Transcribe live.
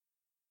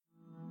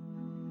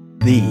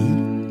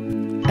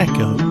The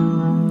Echo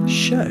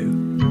Show.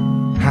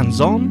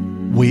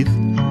 Hands-on with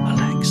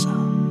Alexa.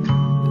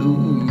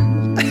 Ooh.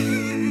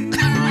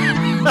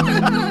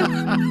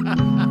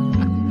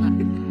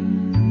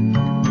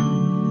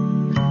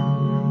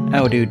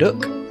 How do, Duck?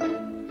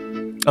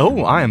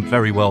 Oh, I am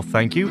very well,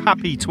 thank you.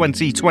 Happy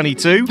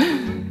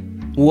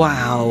 2022.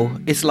 Wow,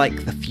 it's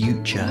like the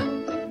future.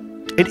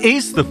 It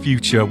is the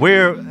future.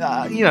 We're,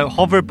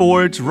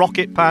 hoverboards,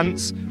 rocket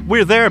pants.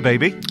 We're there,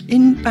 baby.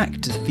 In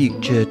Back to the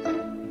Future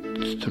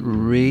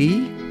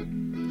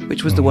 3,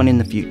 which was the one in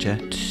the future?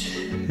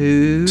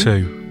 2?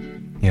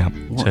 2. Yeah,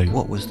 2.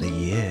 What was the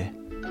year?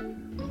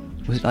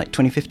 Was it like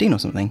 2015 or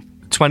something?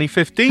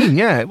 2015,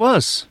 yeah, it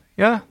was.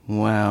 Yeah.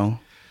 Wow.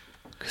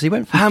 Because he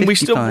went from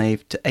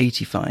 55 to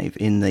 85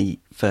 in the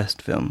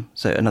first film.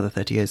 So another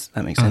 30 years.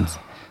 That makes sense.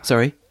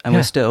 Sorry. And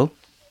we're still...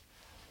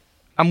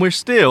 And we're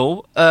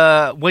still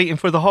waiting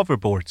for the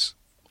hoverboards.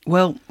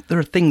 Well, there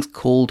are things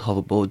called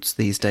hoverboards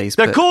these days.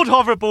 They're called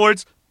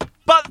hoverboards,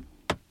 but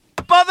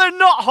they're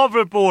not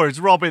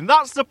hoverboards, Robin.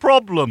 That's the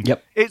problem.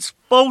 Yep. It's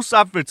false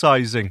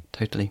advertising.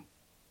 Totally.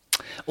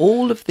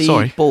 All of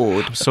the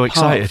board, I'm so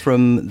apart excited.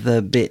 from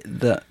the bit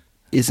that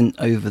isn't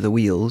over the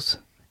wheels...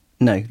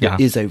 No, that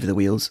is over the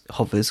wheels,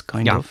 hovers,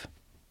 kind of.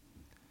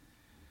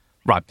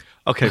 Right.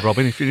 Okay,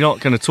 Robin, if you're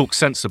not going to talk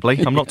sensibly,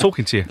 I'm not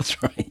talking to you.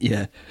 That's right,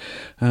 yeah.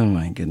 Oh,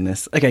 my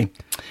goodness. Okay.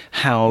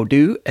 How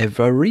do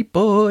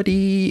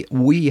everybody?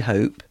 We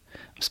hope,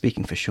 I'm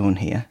speaking for Sean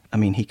here. I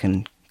mean, he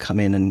can come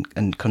in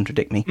and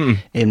contradict me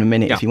in a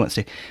minute if he wants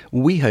to.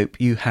 We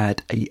hope you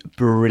had a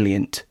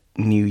brilliant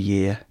New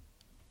Year.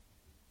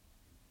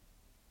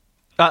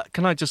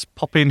 Can I just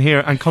pop in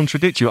here and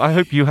contradict you? I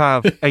hope you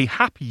have a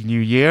happy New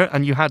Year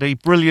and you had a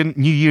brilliant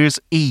New Year's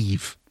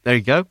Eve. There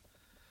you go.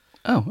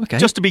 Oh, okay.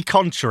 Just to be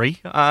contrary,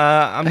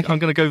 I'm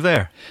going to go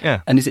there.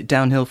 Yeah. And is it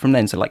downhill from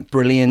then? So like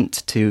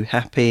brilliant to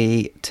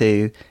happy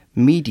to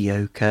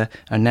mediocre.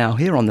 And now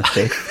here on the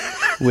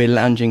 5th, we're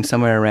lounging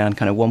somewhere around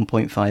kind of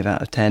 1.5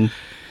 out of 10.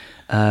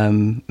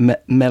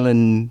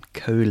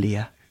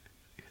 Melancholia.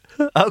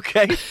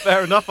 Okay,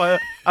 fair enough. I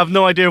have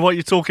no idea what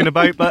you're talking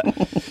about, but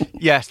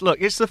yes, look,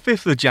 it's the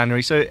 5th of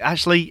January, so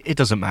actually it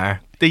doesn't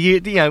matter. The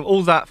year,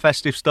 all that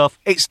festive stuff,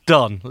 it's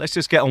done. Let's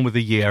just get on with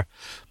the year.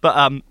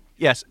 But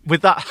yes,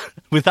 with that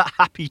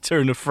happy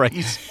turn of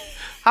phrase,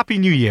 Happy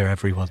New Year,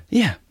 everyone.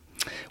 Yeah.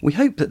 We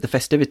hope that the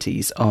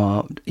festivities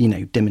are,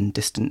 dim and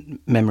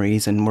distant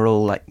memories and we're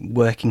all like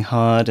working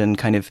hard and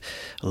kind of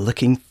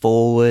looking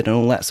forward and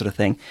all that sort of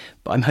thing.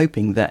 But I'm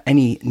hoping that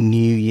any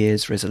New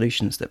Year's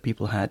resolutions that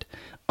people had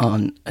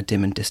aren't a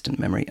dim and distant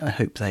memory. I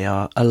hope they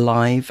are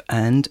alive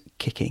and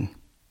kicking.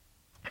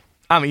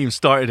 I haven't even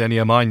started any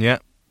of mine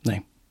yet. No.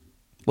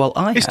 Well,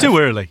 It's too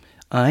early.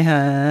 I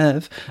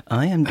am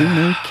doing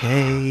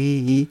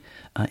okay.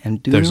 I am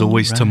doing There's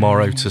always right.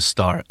 tomorrow to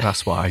start.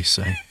 That's what I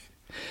say.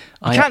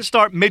 You can't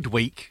start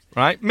midweek,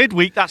 right?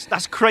 Midweek,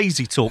 that's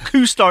crazy talk.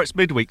 Who starts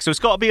midweek? So it's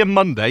got to be a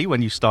Monday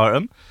when you start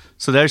them.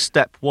 So there's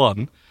step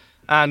 1.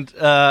 And,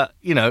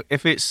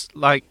 if it's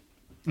like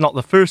not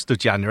the 1st of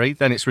January,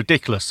 then it's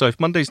ridiculous. So if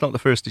Monday's not the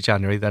 1st of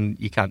January, then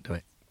you can't do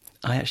it.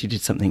 I actually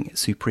did something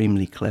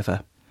supremely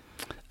clever,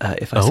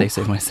 if I say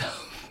so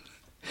myself.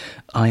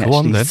 I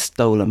actually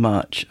stole a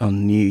march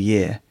on New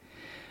Year.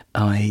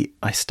 I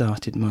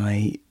started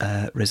my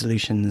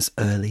resolutions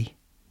early.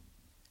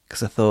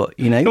 Because I thought,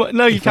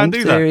 no, you can't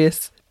do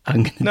serious, that.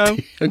 I'm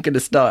going to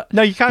start.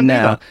 No, you can't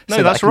now, do that. No,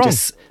 so that's that I can wrong.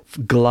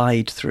 Just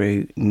glide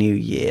through New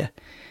Year,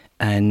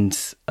 and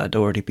I'd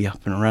already be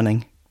up and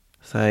running.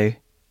 So,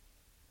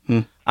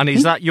 And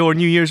is that your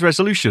New Year's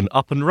resolution?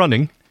 Up and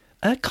running?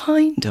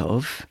 Kind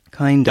of.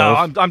 No,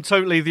 I'm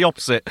totally the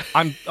opposite.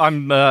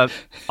 I'm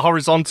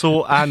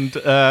horizontal and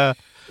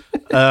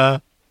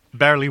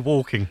barely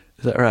walking.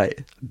 Is that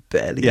right?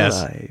 Barely yes.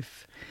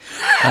 alive.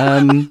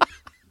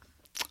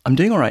 I'm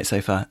doing all right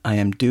so far. I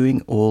am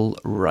doing all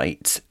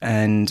right.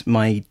 And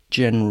my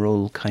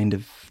general kind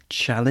of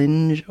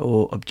challenge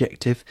or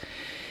objective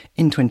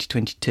in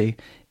 2022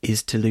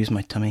 is to lose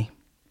my tummy.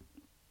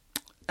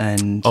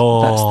 And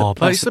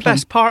that's the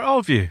best part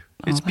of you.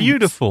 It's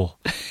beautiful.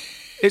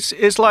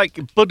 It's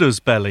like Buddha's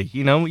belly,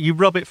 you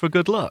rub it for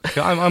good luck.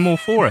 I'm all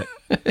for it.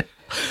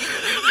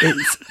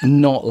 It's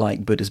not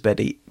like Buddha's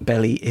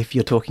belly if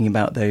you're talking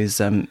about those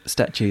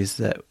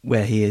statues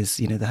where he is,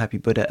 the happy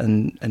Buddha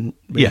and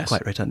really yes.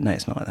 quite rotund. No,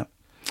 it's not like that.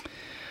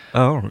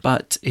 Oh.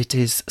 But it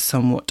is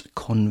somewhat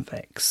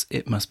convex,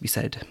 it must be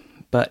said.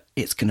 But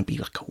it's going to be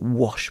like a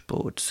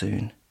washboard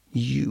soon.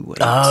 You wait.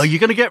 Oh, you're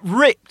going to get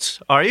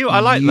ripped, are you? I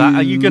like that.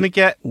 Are you going to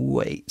get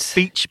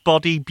beach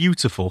body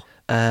beautiful?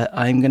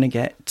 I'm going to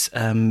get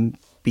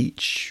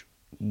beach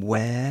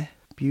wear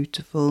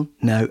beautiful.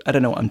 No, I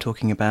don't know what I'm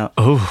talking about.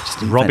 Oh,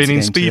 Robin in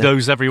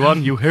Speedos,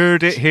 everyone. You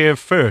heard it here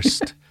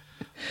first.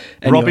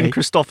 Anyway. Robin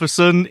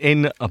Christopherson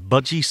in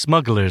Budgie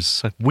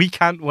Smugglers. We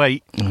can't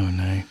wait. Oh,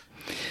 no.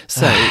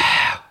 So,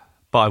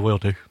 but I will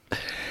do.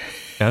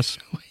 Yes.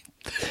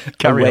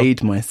 I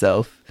weighed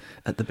myself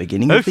at the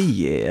beginning of the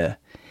year.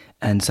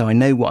 And so I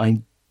know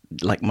what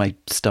my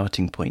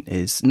starting point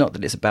is. Not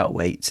that it's about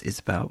weights, it's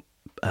about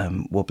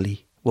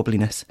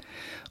wobbliness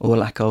or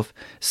lack of.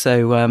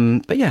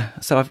 So, but yeah,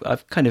 so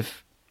I've kind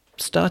of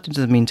started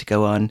to mean to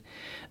go on.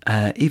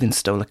 Even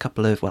stole a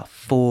couple of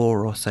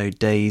 4 or so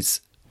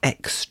days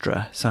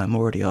extra, so I'm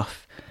already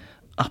off,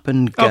 up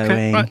and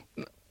going. Okay,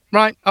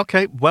 right,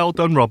 okay. Well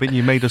done, Robin.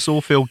 You made us all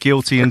feel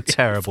guilty and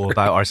terrible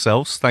about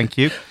ourselves. Thank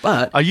you.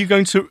 But are you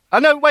going to?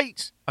 No,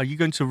 wait. Are you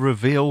going to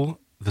reveal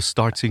the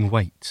starting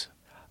weight?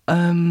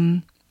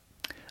 You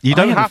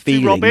don't have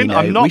to, Robin.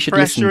 I'm not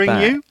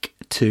pressuring you.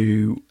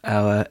 To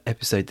our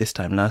episode this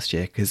time last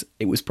year, because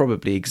it was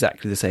probably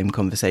exactly the same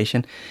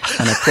conversation,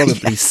 and I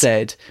probably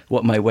said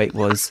what my weight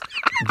was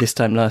this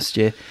time last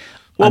year.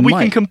 Well, we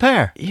can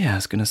compare. Yeah, I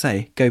was going to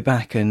say, go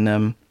back and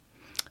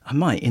I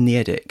might, in the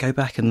edit, go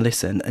back and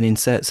listen and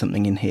insert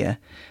something in here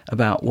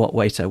about what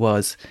weight I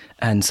was,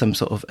 and some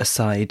sort of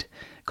aside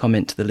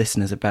comment to the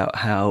listeners about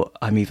how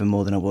I'm even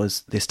more than I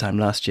was this time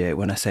last year,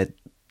 when I said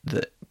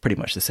that pretty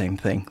much the same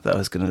thing, that I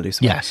was going to lose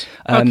some weight.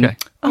 Okay.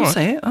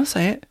 I'll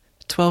say it.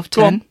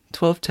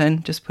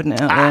 12.10, just putting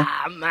it out there.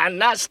 Ah, man,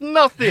 that's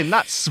nothing.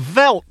 That's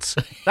svelte.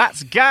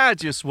 That's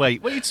gorgeous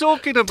weight. What are you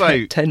talking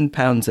about? 10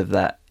 pounds of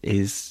that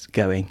is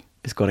going.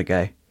 It's got to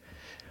go.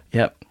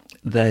 Yep.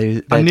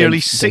 I'm nearly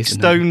 6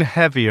 stone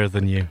heavier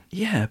than you.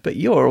 Yeah, but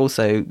you're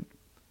also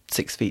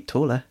 6 feet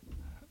taller.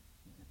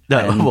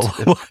 No,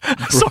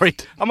 sorry.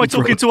 Am I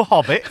talking to a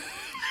hobbit?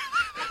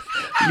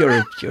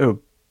 You're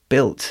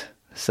built,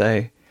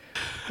 so...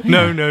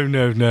 No,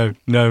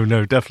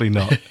 definitely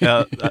not.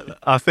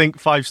 I think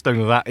 5 stone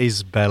of that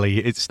is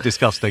belly. It's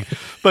disgusting.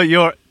 But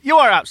you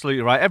are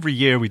absolutely right. Every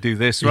year we do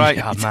this, right?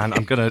 Yeah, oh man,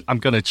 I'm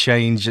gonna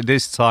change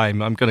this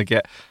time. I'm gonna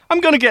get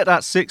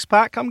that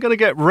 6-pack. I'm gonna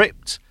get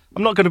ripped.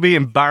 I'm not gonna be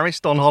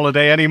embarrassed on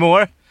holiday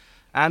anymore.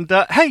 And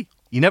hey,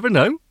 you never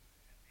know.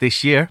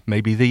 This year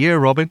may be the year,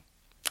 Robin.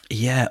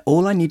 Yeah,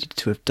 all I needed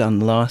to have done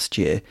last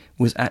year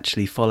was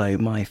actually follow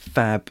my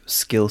fab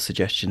skill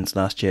suggestions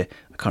last year.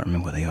 I can't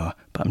remember what they are,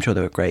 but I'm sure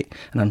they were great.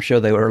 And I'm sure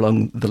they were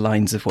along the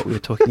lines of what we were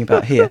talking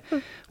about here.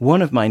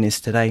 One of mine is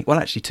today. Well,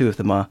 actually, 2 of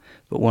them are,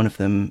 but one of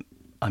them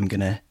I'm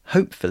going to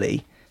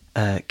hopefully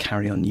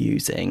carry on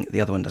using.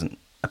 The other one doesn't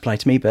apply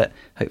to me, but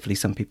hopefully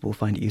some people will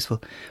find it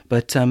useful.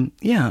 But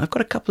yeah, I've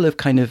got a couple of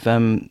kind of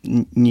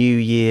new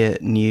year,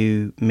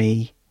 new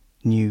me,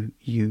 new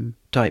you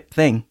type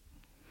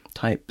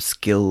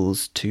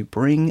skills to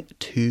bring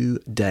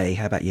today.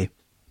 How about you?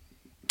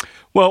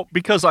 Well,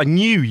 because I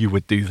knew you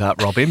would do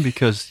that, Robin,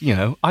 because,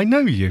 I know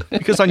you.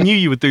 Because I knew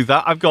you would do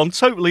that, I've gone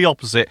totally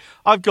opposite.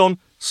 I've gone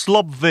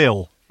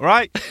Slobville,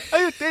 right?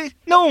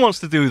 No one wants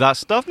to do that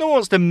stuff. No one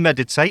wants to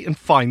meditate and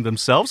find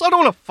themselves. I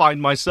don't want to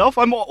find myself.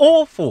 I'm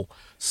awful.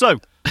 So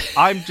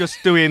I'm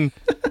just doing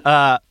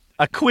a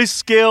quiz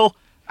skill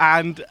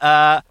and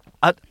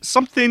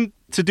something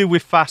to do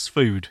with fast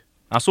food.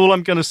 That's all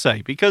I'm going to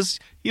say. Because,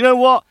 you know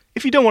what?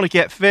 If you don't want to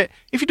get fit,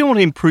 if you don't want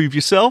to improve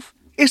yourself,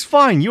 it's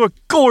fine. You are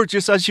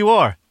gorgeous as you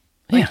are.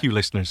 Thank you,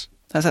 listeners.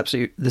 That's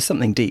absolutely... There's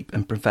something deep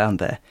and profound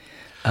there.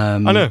 I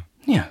know.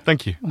 Yeah.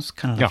 Thank you. That's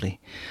kind of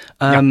lovely.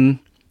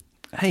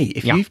 Hey,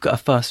 if you've got a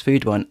fast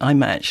food one, I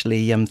might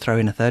actually throw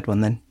in a third one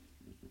then.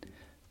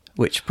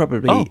 Which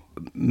probably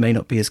may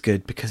not be as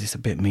good because it's a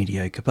bit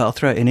mediocre, but I'll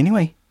throw it in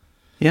anyway.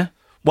 Yeah?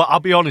 Well,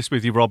 I'll be honest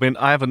with you, Robin.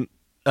 I haven't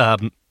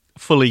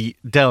fully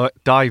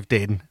dived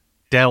into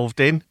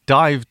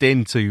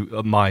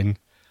mine.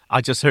 I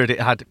just heard it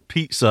had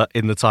pizza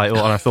in the title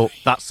and I thought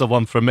that's the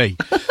one for me.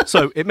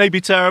 So it may be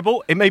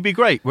terrible, it may be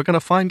great. We're going to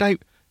find out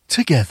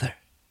together.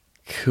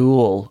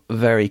 Cool.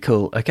 Very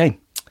cool. Okay.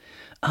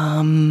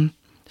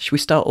 Should we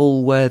start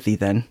all worthy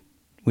then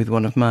with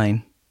one of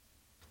mine?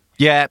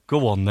 Yeah,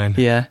 go on then.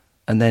 Yeah,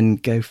 and then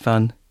go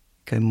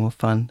more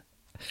fun.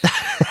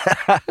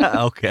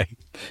 Okay.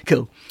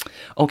 Cool.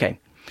 Okay.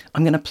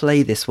 I'm going to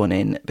play this one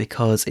in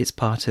because it's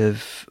part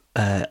of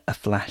a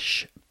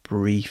flash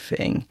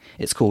briefing.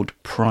 It's called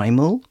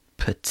Primal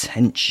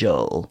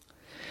Potential.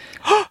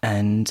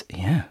 And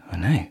yeah, I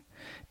know.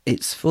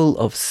 It's full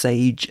of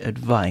sage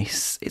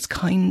advice. It's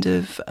kind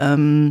of,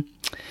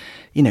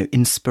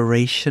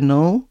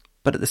 inspirational,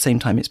 but at the same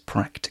time it's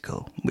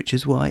practical, which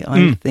is why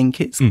I think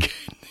it's good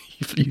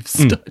if you've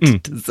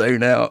started to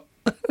zone out.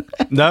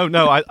 No,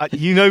 I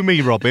you know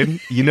me, Robin.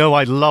 You know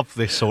I love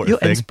this sort of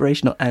thing. You're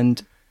inspirational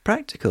and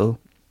practical.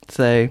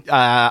 So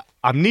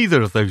I'm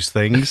neither of those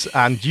things,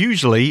 and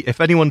usually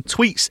if anyone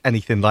tweets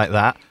anything like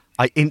that,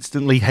 I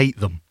instantly hate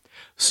them.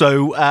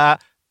 So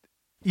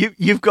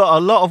you've got a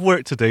lot of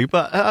work to do,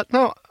 but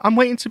no, I'm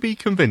waiting to be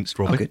convinced,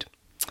 Robin. Oh, good.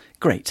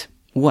 Great.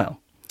 Well,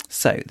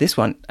 so this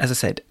one, as I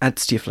said,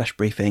 adds to your flash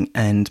briefing,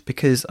 and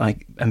because I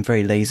am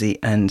very lazy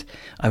and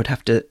I would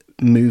have to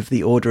move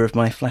the order of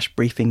my flash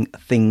briefing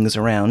things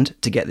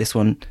around to get this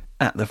one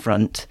at the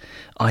front,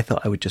 I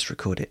thought I would just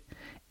record it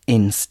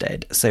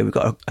instead. So we've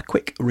got a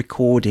quick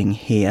recording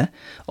here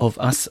of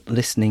us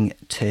listening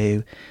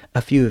to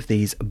a few of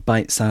these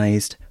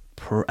bite-sized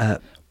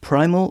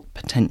primal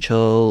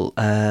potential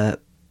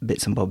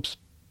bits and bobs.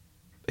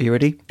 Are you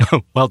ready?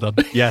 Oh, well done.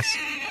 Yes.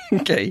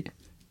 Okay,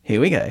 here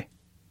we go.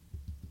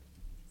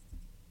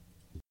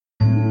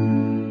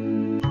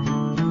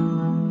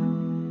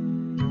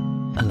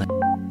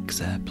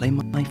 Alexa, play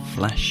my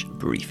flash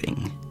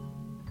briefing.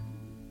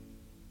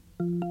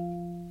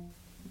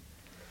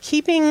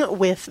 Keeping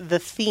with the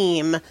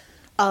theme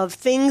of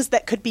things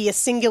that could be a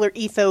singular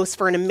ethos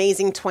for an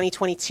amazing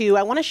 2022,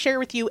 I want to share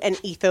with you an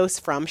ethos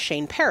from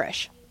Shane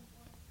Parrish.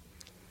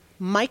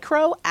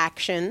 Micro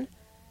action,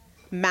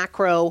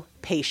 macro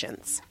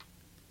patience.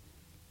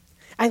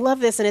 I love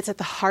this, and it's at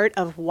the heart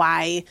of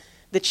why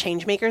the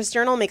Changemakers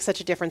Journal makes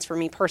such a difference for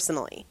me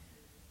personally.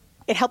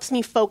 It helps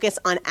me focus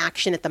on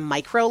action at the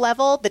micro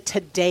level, the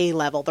today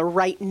level, the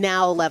right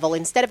now level,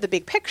 instead of the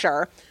big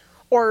picture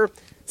or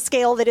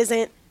scale that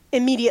isn't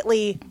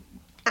immediately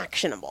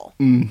actionable.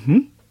 Mm-hmm.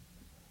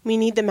 We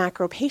need the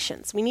macro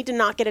patience. We need to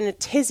not get in a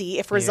tizzy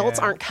if results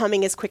aren't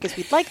coming as quick as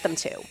we'd like them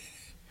to.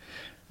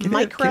 Give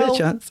Micro it a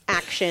chance.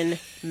 action,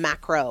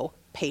 macro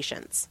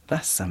patience.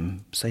 That's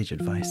some sage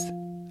advice.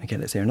 Okay,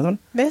 let's hear another one.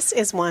 This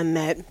is one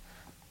that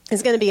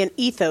is going to be an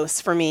ethos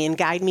for me and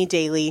guide me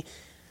daily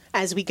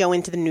as we go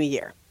into the new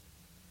year.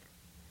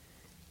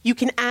 You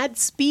can add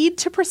speed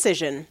to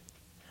precision,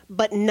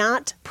 but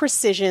not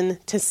precision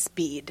to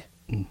speed.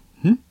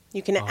 Mm-hmm.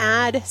 You can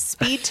add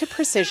speed to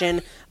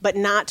precision, but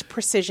not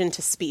precision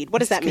to speed. What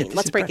does that mean?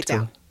 Let's break it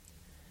down.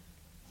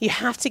 You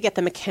have to get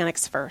the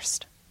mechanics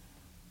first.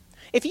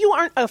 If you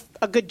aren't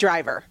a good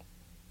driver,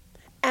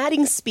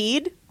 adding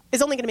speed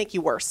is only going to make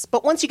you worse.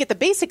 But once you get the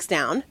basics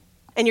down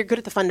and you're good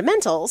at the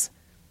fundamentals,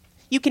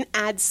 you can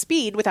add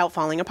speed without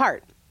falling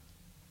apart.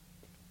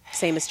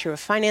 Same is true of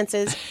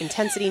finances,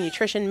 intensity,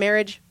 nutrition,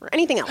 marriage, or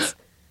anything else.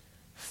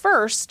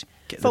 First,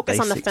 focus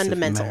on the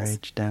fundamentals.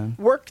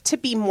 Work to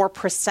be more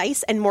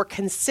precise and more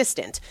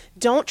consistent.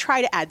 Don't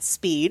try to add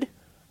speed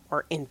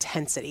or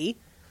intensity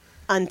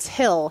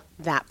until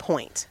that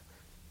point.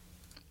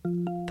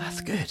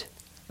 That's good.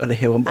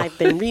 Hear one more. I've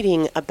been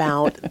reading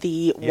about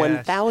the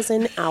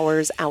 1,000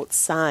 Hours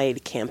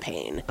Outside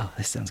campaign. Oh,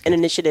 this sounds good. An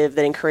initiative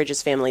that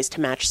encourages families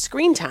to match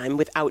screen time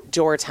with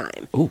outdoor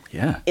time. Oh,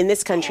 yeah. In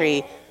this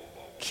country,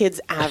 kids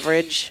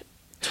average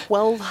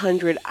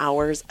 1,200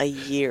 hours a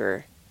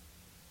year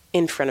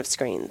in front of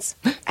screens.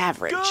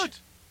 Average. Good.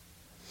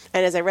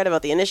 And as I read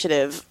about the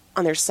initiative,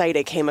 on their site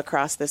I came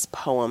across this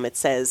poem. It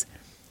says,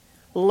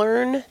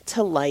 "Learn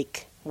to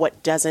like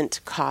what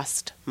doesn't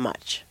cost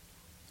much.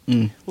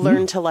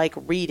 Learn to like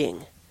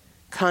reading,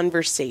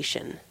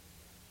 conversation,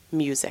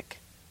 music.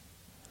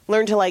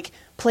 Learn to like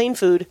plain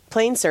food,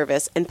 plain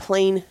service, and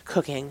plain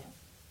cooking.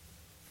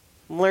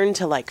 Learn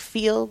to like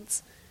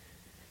fields,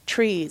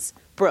 trees,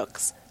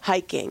 brooks,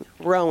 hiking,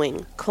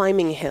 rowing,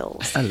 climbing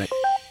hills."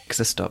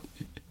 Alexa, stop.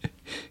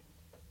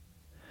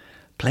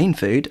 Plain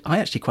food. I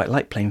actually quite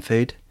like plain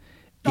food.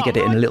 You get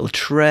it in a little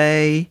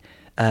tray.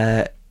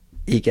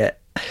 You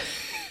get...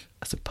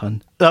 That's a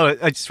pun. Oh,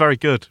 it's very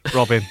good,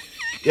 Robin.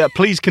 Yeah,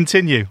 please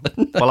continue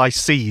while I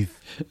seethe.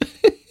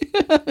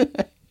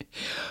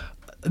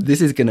 This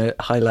is going to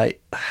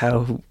highlight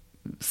how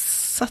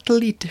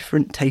subtly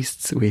different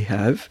tastes we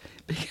have,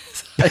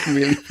 because I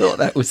really thought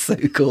that was so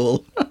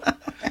cool.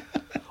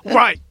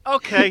 Right,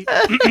 okay.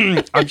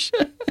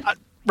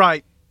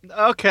 Right,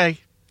 okay,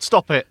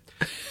 stop it.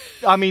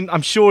 I mean,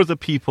 I'm sure the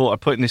people are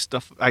putting this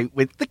stuff out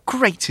with the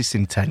greatest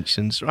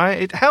intentions,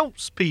 right? It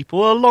helps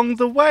people along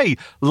the way.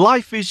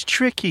 Life is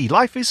tricky,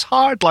 life is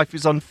hard, life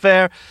is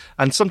unfair,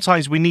 and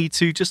sometimes we need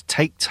to just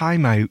take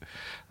time out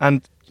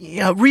and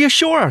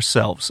reassure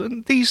ourselves.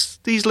 And these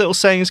little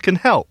sayings can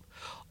help.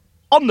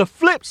 On the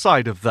flip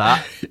side of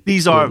that,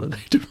 these are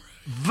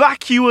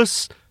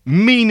vacuous,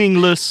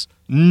 meaningless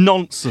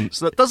nonsense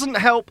that doesn't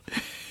help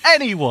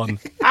anyone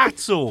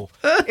at all.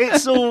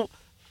 It's all...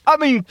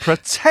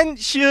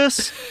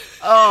 pretentious.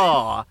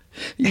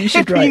 You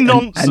should write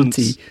nonsense. An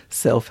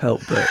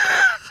anti-self-help book.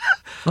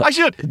 I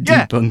should.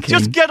 Yeah, debunking.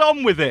 just get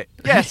on with it.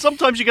 Yeah,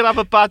 sometimes you can have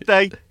a bad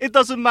day. It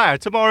doesn't matter.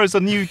 Tomorrow's a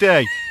new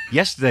day.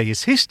 Yesterday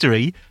is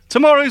history.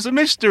 Tomorrow's a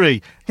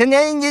mystery.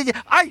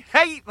 I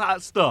hate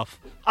that stuff.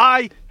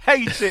 I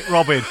hate it,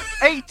 Robin.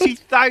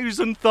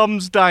 80,000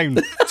 thumbs down.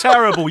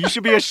 Terrible. You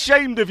should be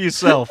ashamed of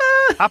yourself.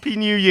 Happy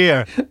New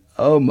Year.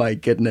 Oh, my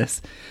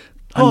goodness.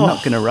 I'm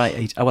not going to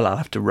write... I'll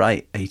have to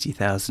write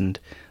 80,000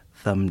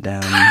 thumb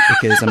down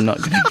because I'm not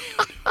going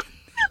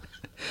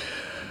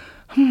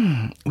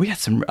to... We had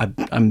some...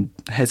 I'm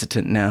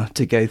hesitant now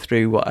to go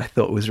through what I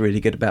thought was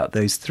really good about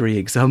those three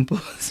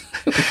examples.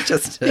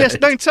 Yes,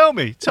 no, tell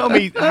me. Tell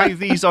me how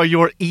these are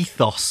your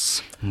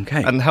ethos.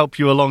 Okay. And help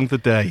you along the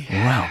day.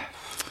 Wow.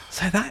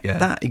 So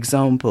that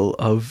example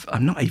of...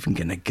 I'm not even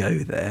going to go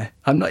there.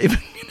 I'm not even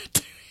going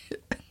to do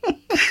it.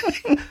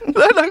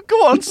 No,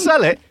 go on,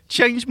 sell it.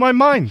 Change my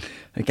mind.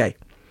 Okay.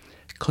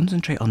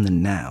 Concentrate on the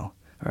now,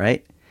 all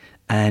right?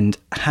 And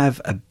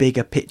have a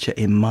bigger picture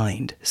in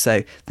mind.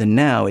 So the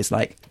now is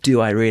like,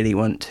 do I really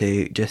want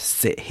to just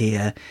sit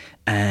here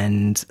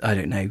and, I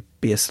don't know,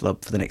 be a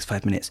slob for the next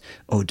 5 minutes?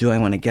 Or do I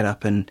want to get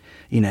up and,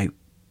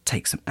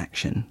 take some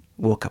action,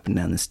 walk up and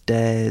down the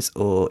stairs?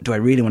 Or do I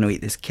really want to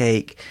eat this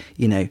cake?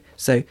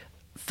 So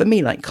for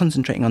me, like,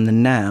 concentrating on the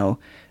now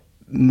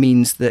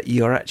means that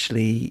you're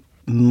actually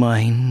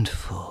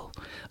mindful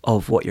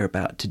of what you're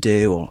about to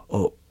do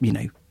or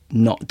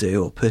not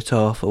do or put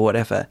off or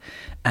whatever,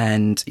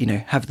 and, you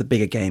know, have the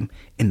bigger game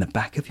in the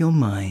back of your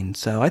mind.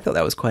 So I thought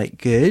that was quite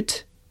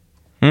good.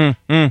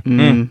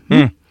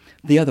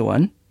 The other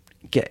one,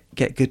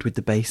 get good with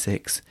the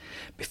basics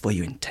before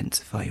you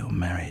intensify your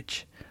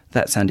marriage.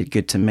 That sounded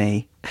good to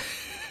me.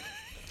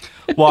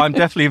 Well, I'm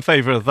definitely in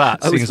favour of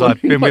that, seeing as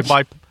I've been with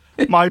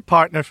my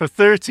partner for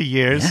 30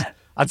 years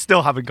and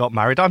still haven't got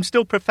married. I'm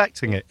still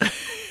perfecting it.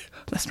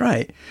 That's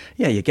right.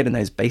 Yeah, you're getting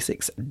those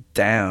basics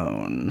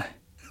down.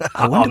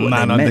 I wonder what they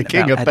I'm meant the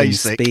king about of adding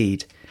basic.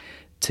 speed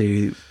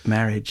to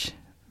marriage,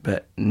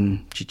 but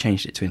she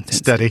changed it to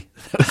intensity. Steady.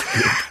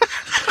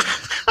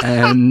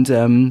 And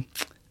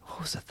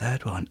what was the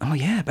third one? Oh,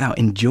 yeah, about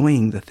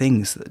enjoying the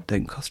things that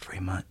don't cost very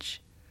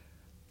much.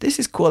 This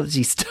is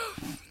quality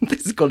stuff.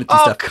 This is quality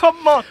stuff. Oh,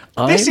 come on.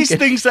 This is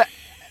things that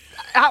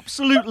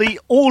absolutely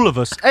all of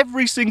us,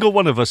 every single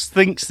one of us,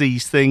 thinks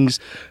these things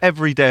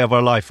every day of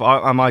our life.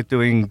 Am I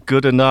doing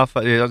good enough?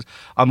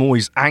 I'm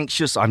always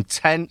anxious. I'm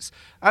tense.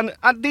 And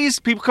these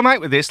people come out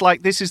with this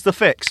like this is the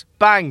fix.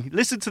 Bang.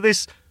 Listen to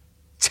this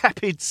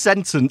tepid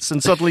sentence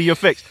and suddenly you're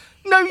fixed.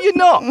 No, you're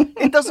not.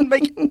 It doesn't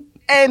make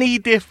any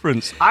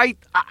difference. I'm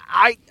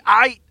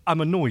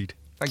annoyed.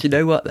 Do you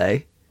know what, though?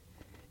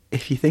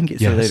 If you think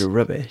it's a load of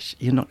rubbish,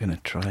 you're not going to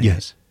try it.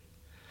 Yes.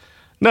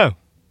 No,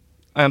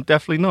 I am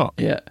definitely not.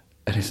 Yeah,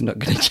 and it's not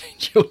going to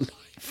change your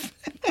life.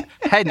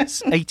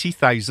 Hence,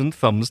 80,000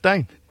 thumbs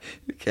down.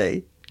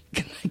 Okay.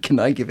 Can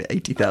I give it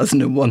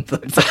 80,001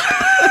 thumbs up?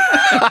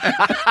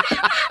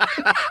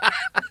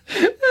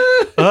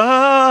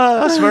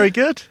 That's very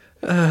good.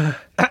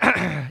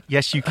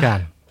 Yes, you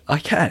can. I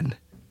can.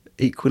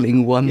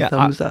 Equaling one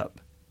thumbs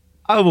up.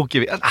 I will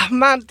give it.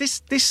 Man,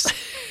 this.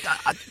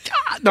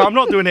 No, I'm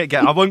not doing it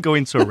again. I won't go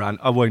into a rant.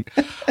 I won't.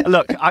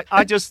 Look,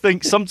 I just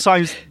think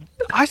sometimes.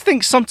 I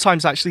think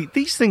sometimes actually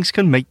these things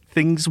can make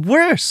things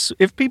worse.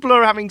 If people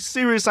are having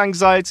serious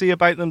anxiety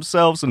about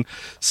themselves and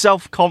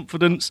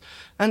self-confidence,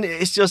 and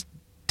it's just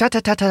a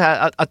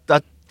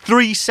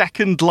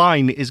 3-second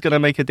line is going to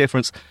make a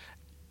difference.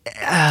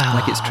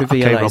 Like it's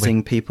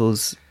trivialising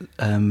people's...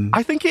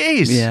 I think it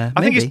is. Yeah,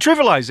 I think maybe. it's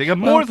trivialising, and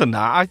more than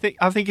that,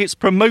 I think it's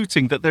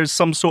promoting that there's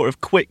some sort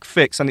of quick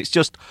fix, and it's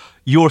just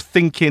you're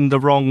thinking the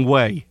wrong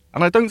way.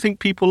 And I don't think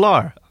people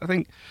are. I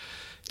think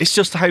it's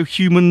just how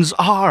humans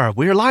are.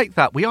 We're like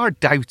that. We are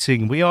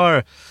doubting. We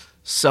are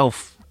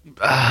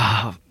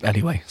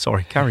Anyway,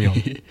 sorry, carry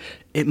on.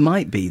 It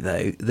might be,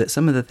 though, that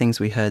some of the things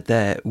we heard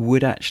there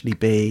would actually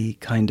be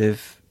kind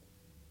of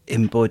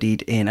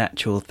embodied in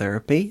actual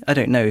therapy. I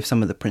don't know if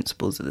some of the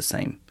principles are the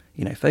same.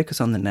 You know, focus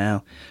on the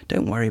now.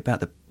 Don't worry about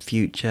the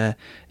future.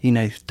 You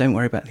know, don't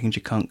worry about things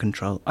you can't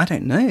control. I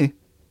don't know.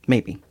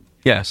 Maybe.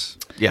 Yes.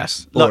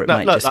 Or it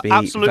might just be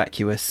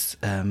vacuous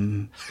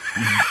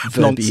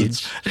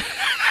verbiage.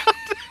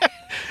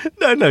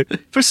 No.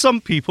 For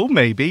some people,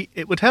 maybe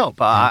it would help.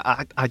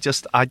 But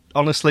I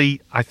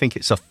honestly, I think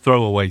it's a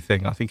throwaway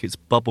thing. I think it's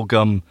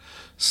bubblegum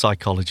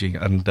psychology.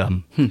 And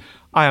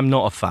I am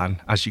not a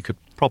fan, as you could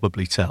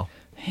probably tell.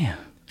 Yeah.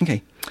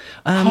 Okay.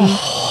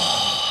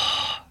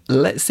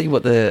 Let's see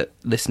what the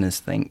listeners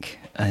think.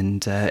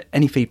 And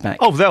any feedback.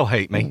 Oh, they'll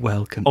hate me.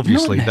 Welcome.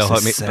 Obviously, Not they'll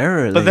hate me.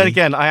 necessarily. But then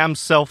again, I am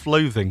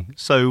self-loathing.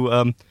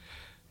 So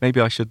maybe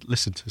I should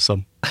listen to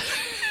some.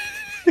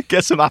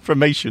 Get some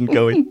affirmation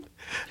going.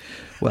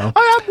 Well,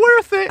 I am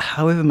worth it.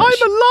 However much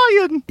I'm a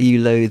lion. you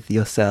loathe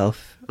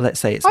yourself,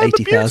 let's say it's I'm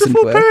 80,000 a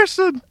beautiful worth.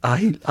 person.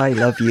 I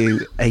love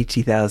you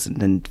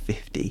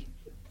 80,050.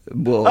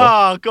 Whoa.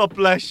 Oh, God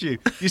bless you.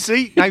 You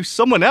see, now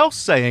someone else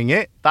saying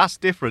it, that's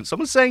different.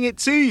 Someone saying it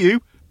to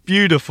you,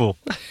 beautiful.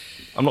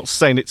 I'm not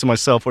saying it to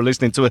myself or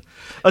listening to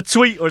a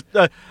tweet or...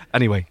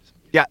 anyway,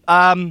 yeah.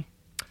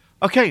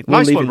 Okay, We'll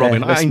nice leave one, it there.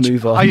 Robin. Let's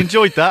move on. I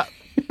enjoyed that.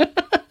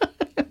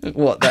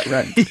 What, that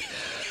rant?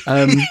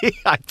 I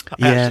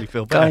actually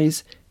feel better.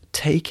 Guys,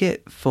 take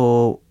it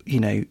for, you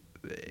know,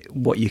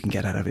 what you can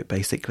get out of it,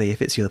 basically.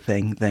 If it's your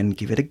thing, then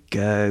give it a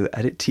go.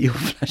 Add it to your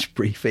flash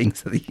briefing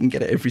so that you can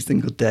get it every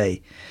single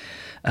day.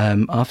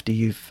 After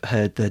you've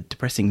heard the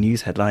depressing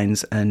news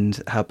headlines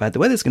and how bad the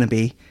weather's going to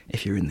be,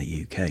 if you're in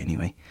the UK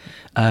anyway,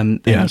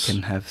 then Yes. you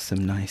can have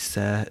some nice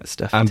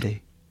stuff And too.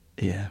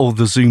 Yeah. all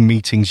the Zoom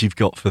meetings you've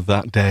got for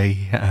that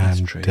day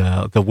and true.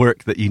 the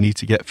work that you need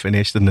to get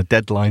finished and the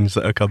deadlines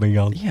that are coming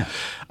on. Yeah.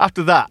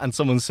 After that, and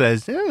someone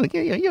says, oh,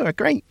 yeah, you're a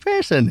great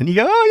person. And you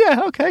go, oh,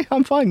 yeah, okay,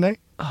 I'm fine now.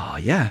 Oh,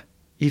 yeah.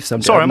 You've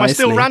summed it Sorry, up am I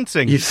still nicely.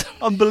 ranting? You've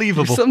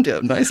Unbelievable. summed it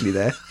up nicely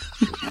there.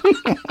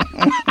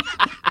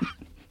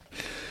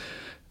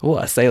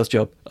 What a sales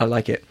job. I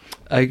like it.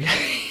 Okay.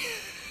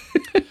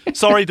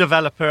 Sorry,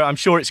 developer. I'm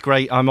sure it's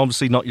great. I'm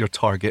obviously not your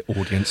target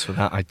audience for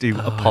that. I do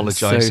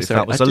apologise if sorry.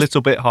 that was a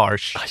little bit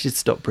harsh. I should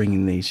stop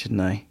bringing these,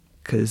 shouldn't I?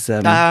 Because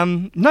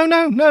No.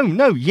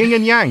 Yin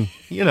and yang.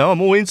 You know,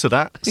 I'm all into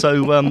that.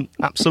 So,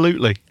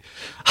 absolutely.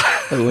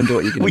 I wonder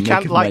what you're going We to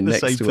can't make of like my the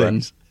next same one.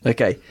 things.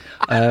 Okay.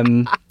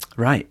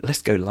 Right.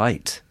 Let's go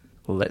light.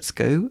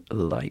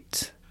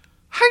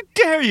 How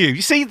dare you?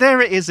 You see,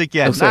 there it is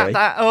again. Oh, sorry.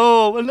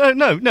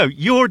 No.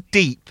 You're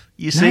deep.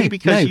 You see,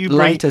 because you bring...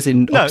 light as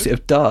in opposite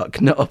of dark,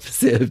 not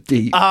opposite of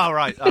deep. Oh,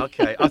 right.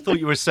 Okay. I thought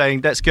you were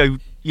saying, let's go,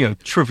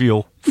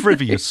 trivial,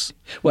 frivolous.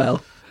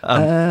 Well,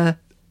 no.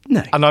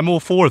 And I'm all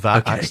for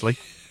that, actually.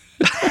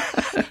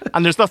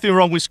 And there's nothing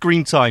wrong with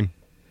screen time.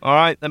 All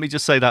right? Let me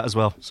just say that as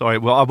well. Sorry.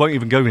 Well, I won't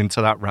even go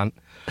into that rant.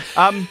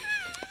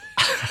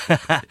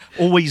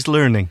 Always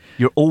learning.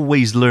 You're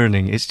always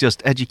learning. It's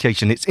just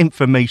education. It's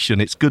information.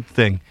 It's a good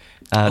thing.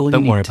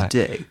 Don't worry about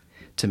it. Do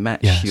to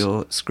match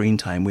your screen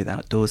time with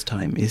outdoors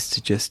time is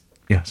to just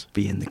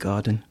be in the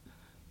garden.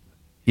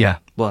 Yeah.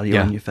 While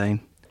you're on your phone.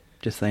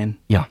 Just saying.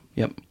 Yeah.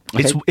 Yep.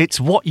 Okay. It's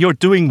what you're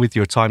doing with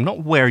your time,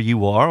 not where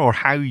you are or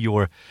how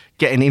you're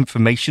getting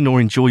information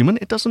or enjoyment.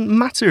 It doesn't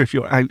matter if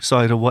you're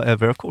outside or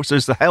whatever. Of course,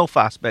 there's the health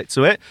aspect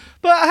to it.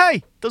 But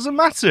hey, doesn't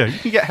matter. You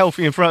can get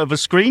healthy in front of a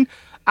screen.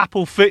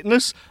 Apple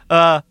Fitness.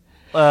 What's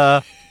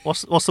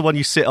the one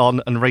you sit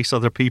on and race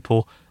other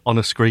people on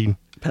a screen?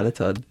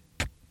 Peloton.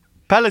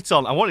 I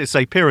wanted to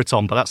say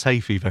Piriton, but that's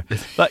hay fever.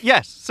 But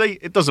yes, see,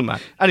 it doesn't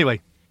matter.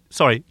 Anyway,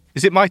 sorry.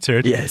 Is it my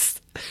turn?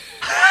 Yes.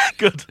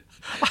 Good.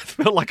 I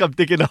feel like I'm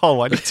digging a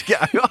hole. I need to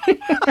get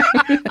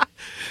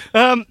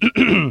out.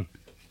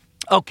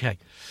 Okay.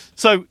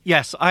 So,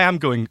 yes, I am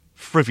going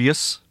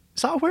frivolous.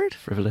 Is that a word?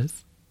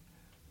 Frivolous?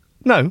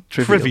 No,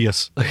 Trivial.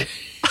 frivolous. Okay.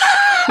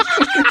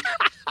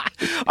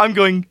 I'm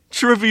going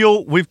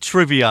trivial with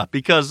trivia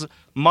because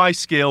my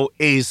skill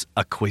is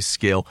a quiz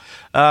skill.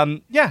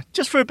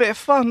 Just for a bit of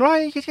fun,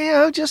 right?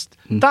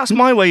 That's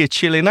my way of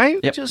chilling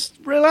out. Yep. Just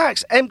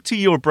relax, empty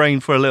your brain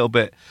for a little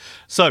bit.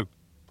 So,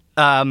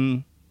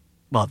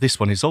 this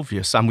one is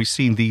obvious, and we've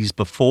seen these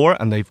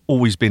before, and they've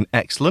always been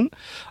excellent.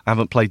 I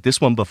haven't played this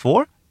one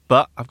before,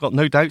 but I've got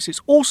no doubts it's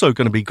also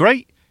going to be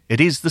great.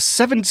 It is the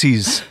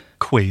 70s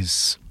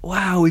quiz.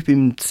 Wow, we've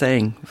been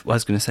saying, I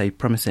was going to say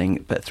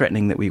promising, but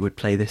threatening that we would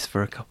play this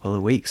for a couple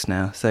of weeks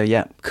now. So,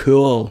 yeah,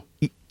 cool.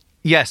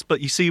 Yes, but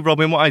you see,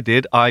 Robin, what I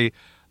did, I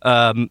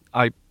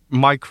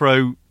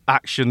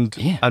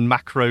micro-actioned and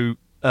macro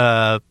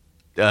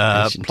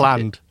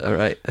planned. All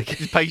right,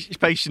 okay.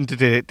 Patient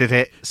did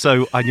it,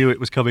 so I knew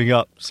it was coming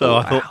up. So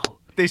I thought,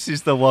 this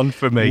is the one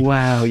for me.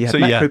 Wow, you had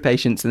macro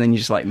patience, and then you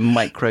just like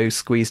micro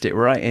squeezed it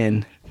right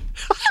in.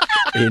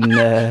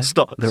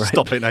 Stop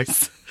it now.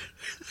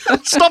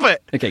 Stop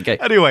it. Okay, go.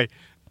 Anyway,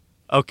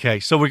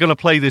 so we're going to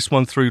play this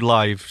one through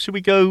live. Should we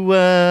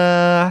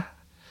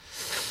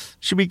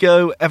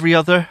go every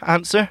other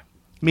answer?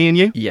 Me and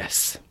you?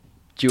 Yes.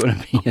 Do you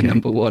want to be a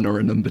number one or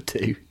a number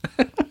two?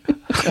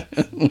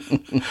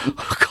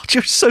 Oh, God,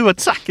 you're so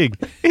attacking.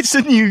 It's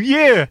a new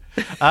year.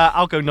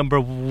 I'll go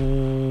number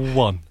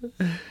one.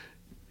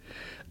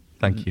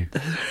 Thank you.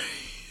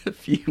 A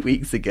few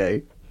weeks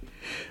ago,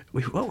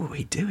 what were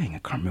we doing? I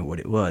can't remember what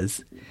it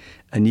was.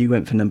 And you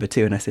went for number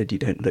two, and I said, you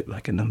don't look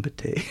like a number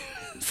two.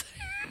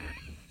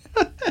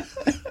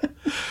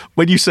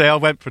 When you say I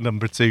went for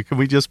number two, can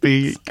we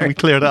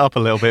clear that up a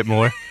little bit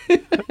more?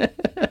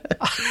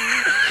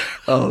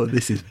 Oh,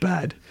 this is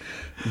bad.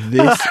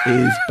 This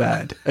is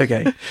bad.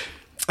 Okay. Do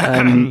you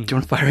want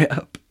to fire it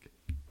up?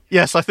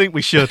 Yes, I think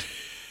we should.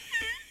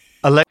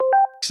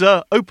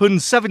 Alexa, open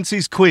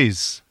 70s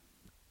quiz.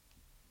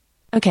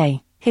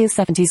 Okay, here's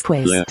 70s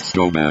quiz. Let's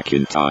go back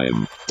in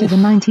time to the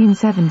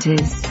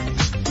 1970s.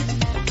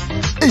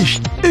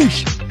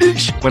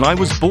 When I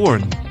was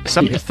born,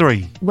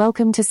 73.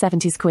 Welcome to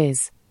 70s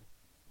quiz.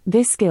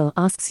 This skill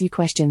asks you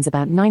questions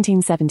about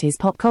 1970s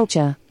pop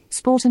culture,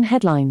 sport and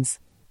headlines.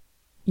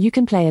 You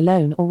can play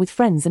alone or with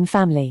friends and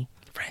family.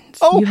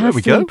 Oh, you have there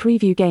we 3 go.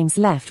 preview games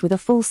left with a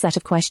full set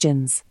of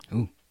questions.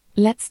 Ooh.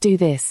 Let's do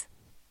this.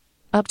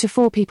 Up to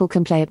 4 people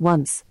can play at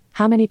once.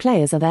 How many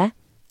players are there?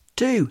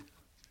 2.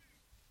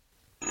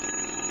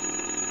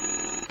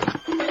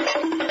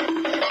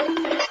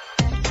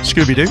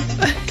 Scooby-Doo.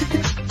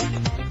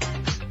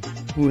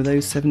 Were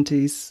those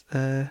 70s?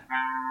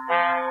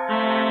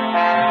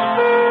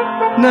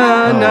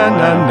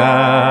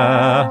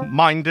 Na.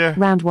 Minder.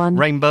 Round 1.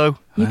 Rainbow.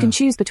 You can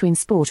choose between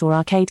sport or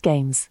arcade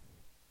games.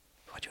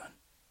 What do you want?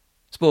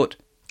 Sport.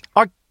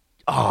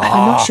 I'm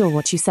not sure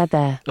what you said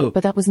there,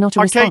 but that was not a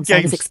Arcade response I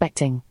was games.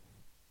 expecting.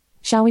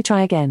 Shall we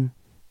try again?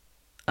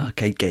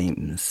 Arcade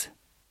games.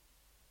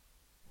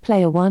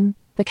 Player 1.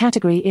 The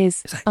category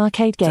is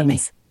arcade that me?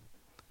 games.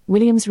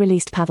 Williams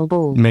released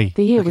Paddleball. Me.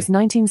 The year was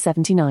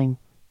 1979.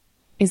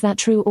 Is that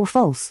true or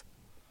false?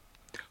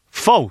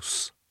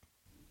 False.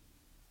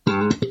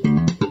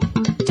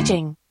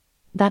 Cha-ching.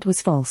 That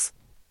was false.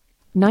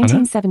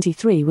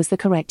 1973 was the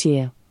correct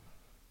year.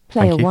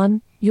 Player Thank you.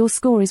 1, your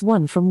score is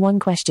 1 from 1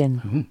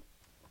 question.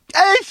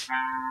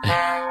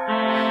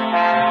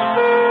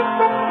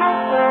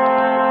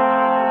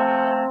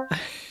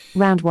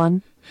 Round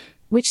 1.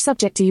 Which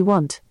subject do you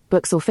want,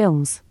 books or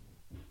films?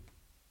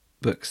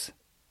 Books.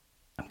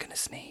 I'm going to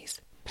sneeze.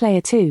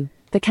 Player 2,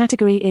 the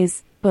category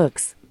is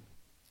books.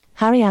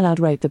 Harry Allard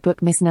wrote the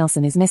book Miss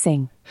Nelson is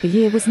Missing. The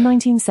year was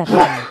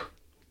 1970.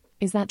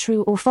 Is that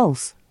true or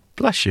false?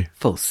 Bless you.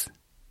 False.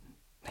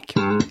 Thank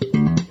you.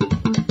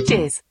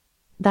 Cheers.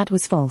 That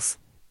was false.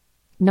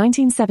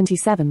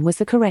 1977 was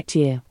the correct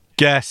year.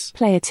 Guess.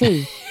 Player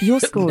 2, your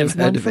score is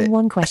 1 from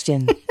 1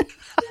 question.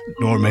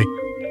 Ignore me.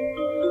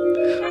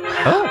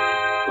 Oh.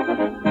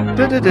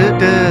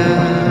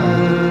 Da-da-da-da.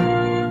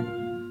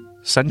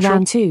 Central.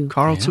 Round 2.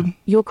 Carlton.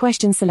 Your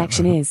question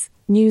selection is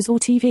news or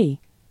TV.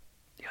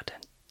 You're done.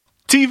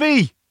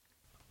 TV.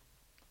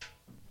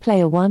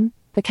 Player 1,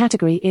 the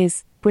category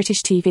is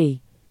British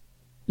TV.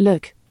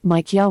 Look,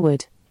 Mike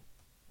Yarwood.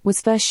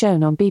 Was first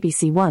shown on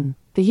BBC One.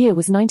 The year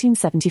was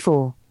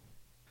 1974.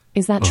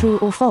 Is that true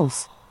or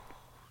false?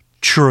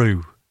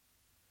 True.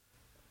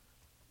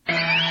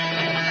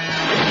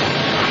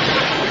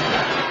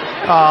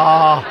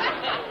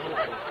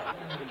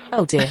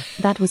 Oh dear,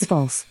 that was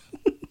false.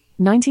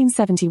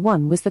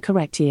 1971 was the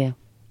correct year.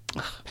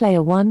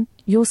 Player 1,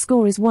 your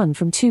score is 1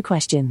 from 2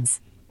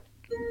 questions.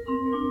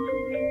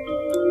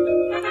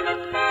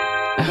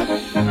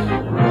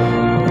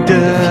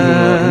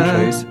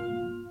 Intros.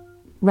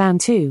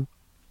 Round 2.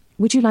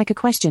 Would you like a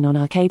question on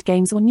arcade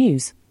games or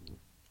news?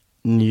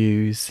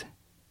 News.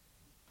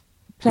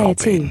 Player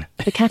 2, Robin.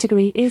 the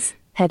category is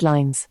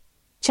headlines.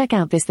 Check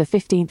out this the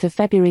 15th of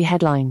February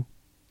headline.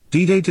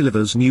 D-Day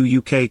delivers new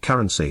UK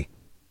currency.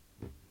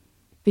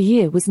 The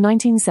year was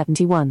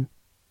 1971.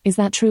 Is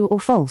that true or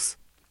false?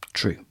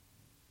 True.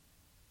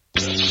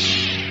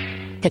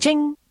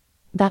 Ka-ching!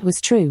 That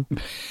was true.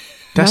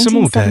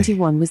 Decimal day.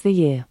 1971 was the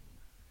year.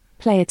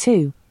 Player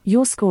 2,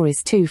 your score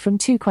is 2 from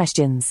 2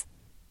 questions.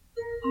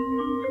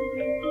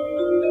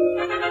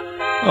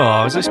 Oh,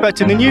 I was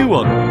expecting a new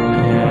one.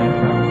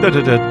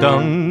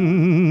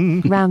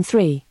 Da-da-da-dung. Round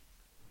 3.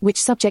 Which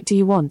subject do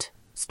you want?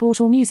 Sport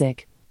or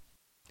music?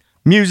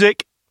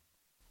 Music.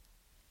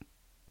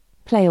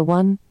 Player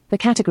 1, the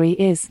category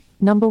is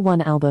number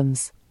 1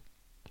 albums.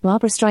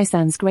 Barbra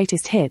Streisand's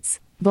Greatest Hits,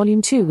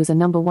 Volume 2 was a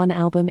number 1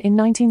 album in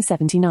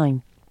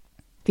 1979.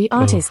 The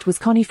artist was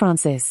Connie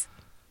Francis.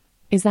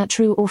 Is that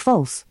true or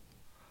false?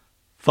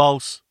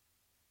 False.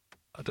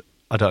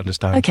 I don't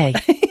understand. Okay.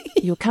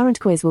 Your current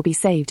quiz will be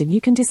saved and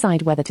you can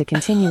decide whether to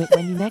continue it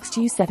when you next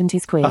use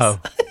 70s quiz. Oh.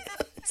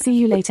 See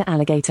you later,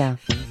 alligator.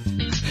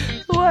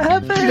 What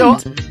happened? You know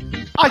what?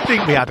 I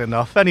think we had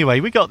enough. Anyway,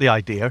 we got the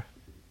idea.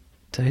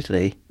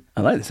 Totally.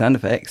 I like the sound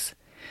effects.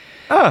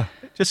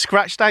 Just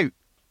scratched out.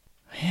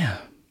 Yeah.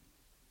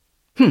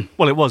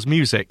 Well, it was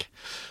music.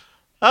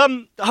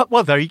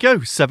 Well, there you go.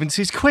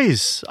 70s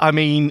quiz. I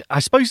mean, I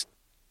suppose,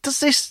 does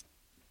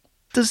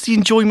the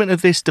enjoyment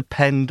of this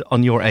depend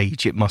on your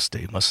age? It must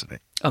do, mustn't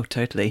it? Oh,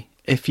 totally.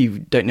 If you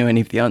don't know any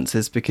of the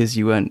answers because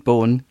you weren't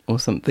born or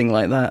something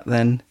like that,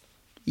 then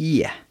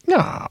yeah.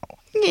 No.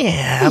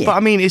 Yeah, but I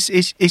mean,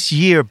 it's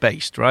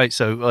year-based, right?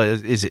 So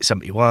is it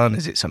 71?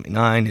 Is it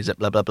 79? Is it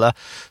blah, blah, blah?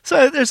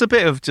 So there's a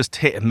bit of just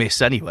hit and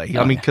miss anyway.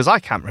 I mean, because I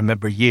can't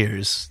remember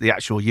the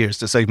actual years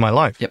to save my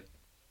life. Yep.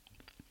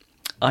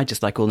 I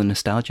just like all the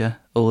nostalgia,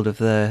 all of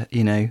the,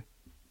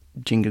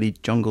 jingly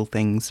jongle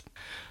things.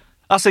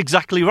 That's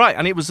exactly right.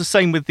 And it was the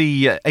same with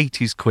the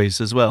 80s quiz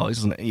as well,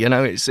 isn't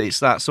it? It's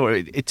that sort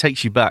of, it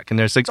takes you back and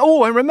there's things,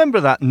 I remember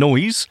that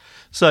noise.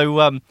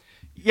 So,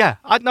 yeah,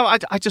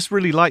 I just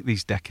really like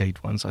these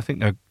decade ones. I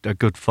think they're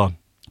good fun.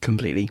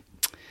 Completely.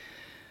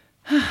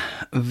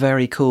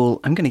 Very cool.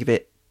 I'm going to give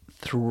it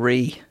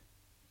 3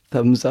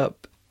 thumbs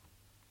up.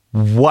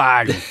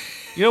 Wow.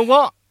 You know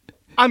what?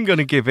 I'm going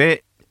to give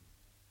it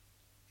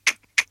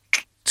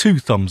 2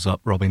 thumbs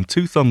up, Robin.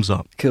 2 thumbs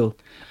up. Cool.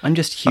 I'm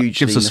just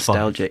hugely gives us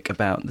nostalgic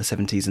about the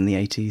 70s and the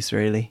 80s,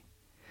 really.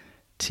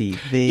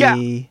 TV.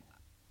 Yeah.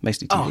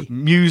 Mostly TV.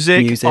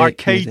 Music,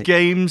 arcade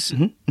games.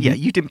 Mm-hmm. Yeah,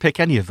 you didn't pick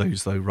any of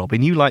those, though,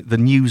 Robin. You like the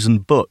news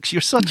and books.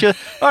 You're such a,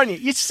 aren't you?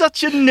 You're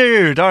such a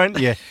nerd, aren't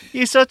you?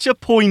 You're such a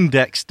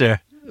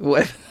Poindexter.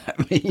 Whatever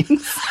that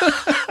means.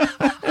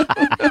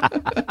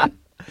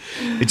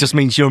 It just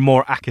means you're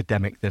more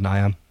academic than I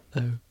am.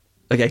 Oh.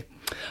 Okay.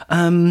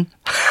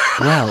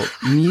 Well,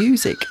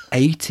 music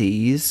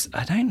 80s.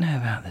 I don't know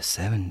about the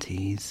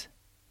 70s.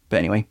 But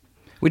anyway,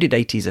 we did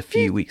 80s a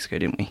few weeks ago,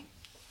 didn't we?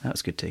 That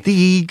was good too. The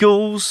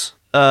Eagles,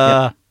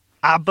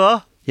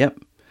 ABBA. Yep.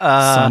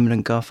 Simon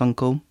and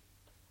Garfunkel.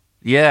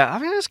 Yeah, I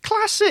mean, it's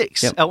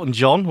classics. Yep. Elton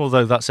John,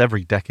 although that's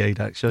every decade,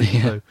 actually.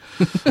 Yeah.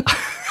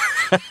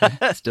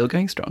 So. Still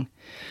going strong.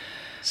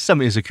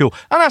 70s are cool.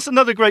 And that's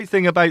another great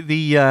thing about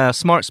the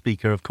smart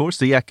speaker, of course,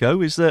 the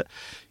Echo, is that,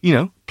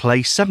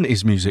 play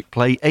 70s music,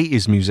 play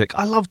 80s music.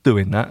 I love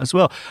doing that as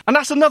well. And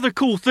that's another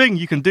cool thing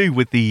you can do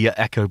with the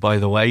Echo, by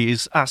the way,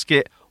 is ask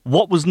it,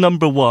 what was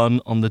number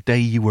 1 on the day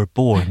you were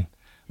born?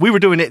 We were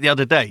doing it the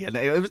other day, and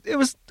it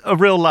was a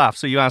real laugh.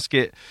 So you ask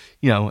it,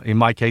 in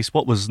my case,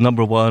 what was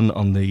number 1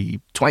 on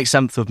the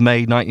 27th of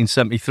May,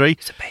 1973?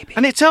 It's a baby.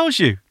 And it tells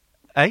you,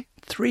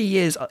 3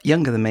 years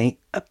younger than me,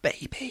 a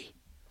baby.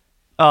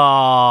 Oh,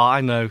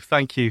 I know.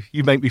 Thank you.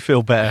 You make me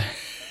feel better.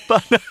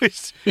 But no,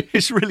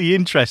 it's really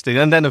interesting.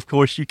 And then, of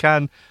course, you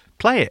can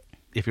play it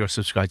if you're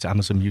subscribed to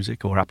Amazon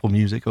Music or Apple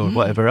Music or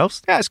whatever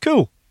else. Yeah, it's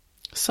cool.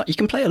 So you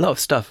can play a lot of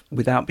stuff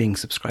without being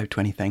subscribed to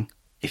anything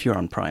if you're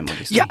on Prime,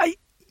 obviously. Yeah,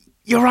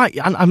 You're right,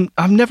 and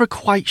I'm never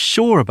quite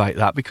sure about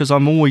that because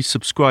I'm always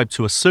subscribed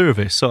to a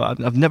service, so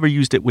I've never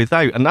used it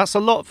without. And that's a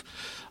lot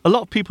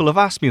of people have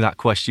asked me that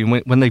question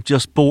when they've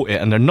just bought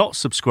it and they're not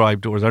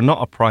subscribed or they're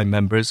not a Prime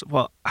members.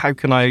 Well, how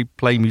can I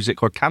play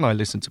music or can I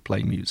listen to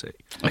play music?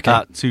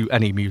 Okay. To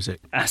any music?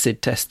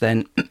 Acid test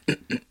then.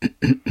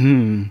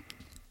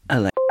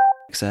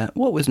 Alexa,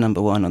 what was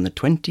number 1 on the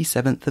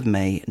 27th of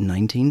May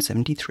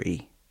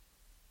 1973?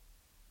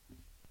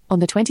 On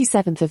the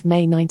 27th of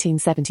May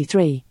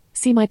 1973,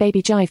 See My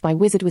Baby Jive by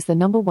Wizard was the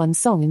number 1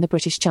 song in the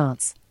British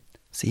charts.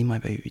 See My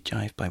Baby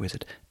Jive by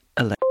Wizard.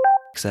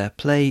 Alexa,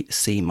 play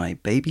See My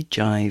Baby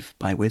Jive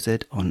by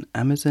Wizard on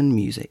Amazon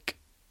Music.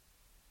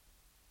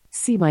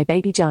 See My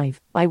Baby Jive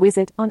by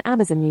Wizard on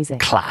Amazon Music.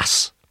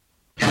 Class.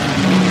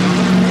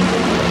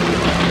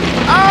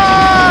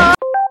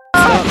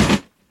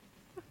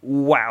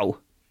 Wow.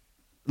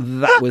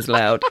 That was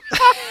loud.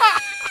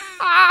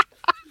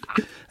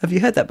 Have you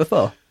heard that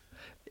before?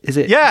 Does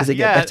it get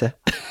better?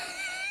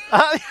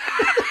 I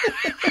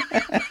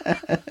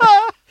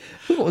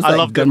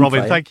loved it,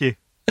 Robin. Thank you.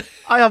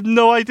 I have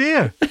no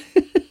idea.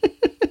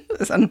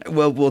 That sounded like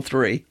World War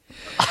III.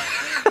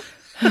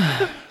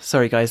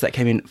 Sorry, guys, that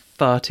came in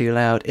far too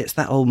loud. It's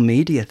that old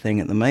media thing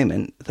at the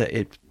moment that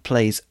it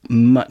plays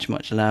much,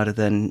 much louder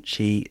than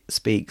she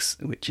speaks,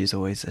 which is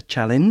always a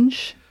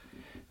challenge.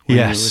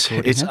 Yes,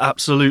 it's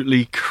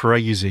absolutely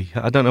crazy.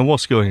 I don't know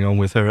what's going on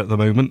with her at the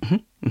moment.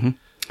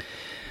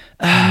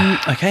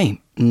 Okay,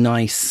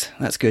 nice.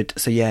 That's good.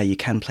 So yeah, you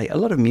can play a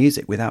lot of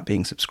music without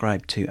being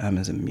subscribed to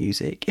Amazon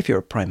Music if you're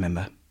a Prime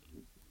member.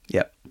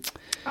 Yep.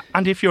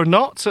 And if you're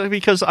not,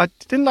 because I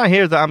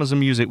hear that Amazon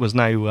Music was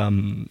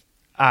now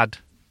ad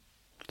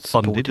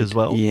funded as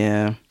well?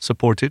 Yeah.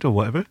 Supported or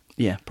whatever?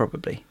 Yeah,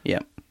 probably. Yeah.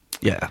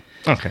 Yeah.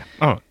 Okay.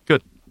 All right.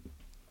 Good.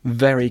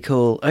 Very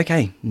cool.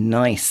 Okay,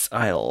 nice.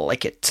 I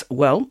like it.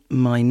 Well,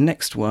 my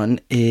next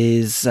one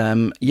is, you're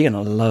going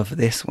to love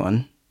this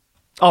one.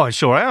 Oh,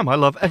 sure I am. I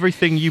love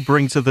everything you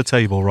bring to the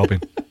table,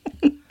 Robin.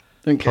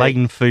 Okay.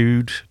 Plain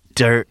food,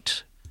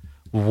 dirt,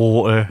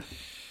 water.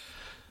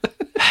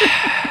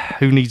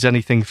 Who needs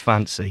anything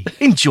fancy?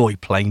 Enjoy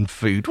plain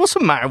food. What's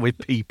the matter with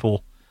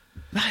people?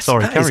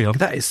 Carry on.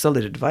 That is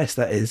solid advice,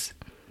 that is.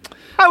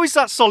 How is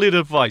that solid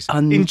advice?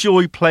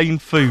 Enjoy plain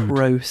food.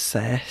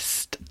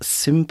 Processed,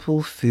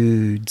 simple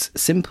foods,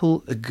 simple,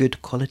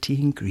 good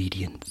quality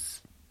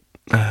ingredients.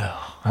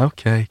 Oh,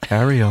 okay,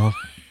 carry on.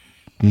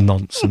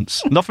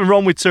 Nonsense. Nothing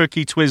wrong with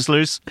turkey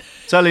Twizzlers.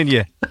 Telling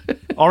you.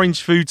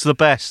 Orange food's the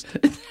best.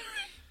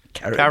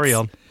 Carrots. Carry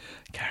on.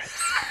 Carrots.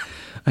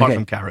 Apart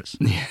from carrots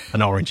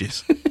and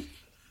oranges.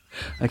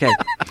 Okay.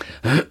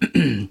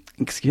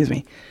 Excuse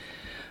me.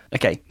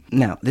 Okay,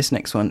 now this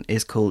next one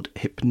is called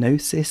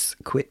Hypnosis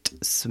Quit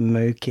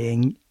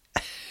Smoking.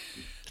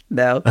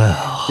 Now,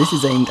 this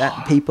is aimed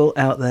at people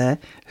out there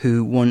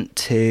who want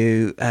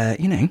to,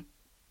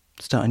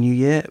 start a new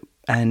year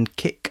and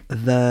kick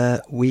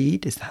the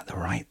weed. Is that the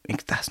right?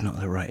 That's not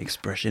the right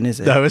expression, is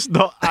it? No, it's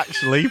not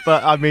actually,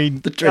 but I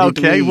mean,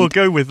 okay, we'll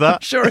go with that.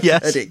 I'm sure I've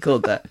heard it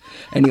called that.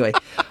 Anyway,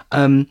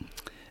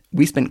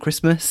 we spent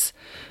Christmas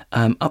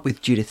up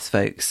with Judith's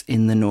folks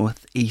in the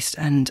northeast,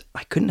 and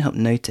I couldn't help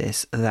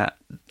notice that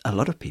a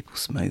lot of people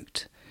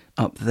smoked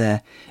up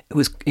there. It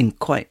was in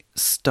quite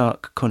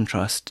stark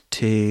contrast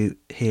to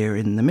here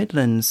in the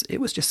Midlands. It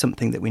was just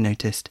something that we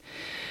noticed,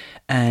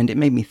 and it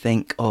made me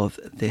think of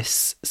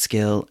this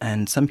skill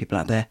and some people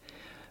out there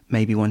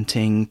maybe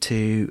wanting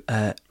to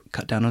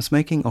cut down on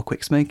smoking or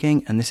quit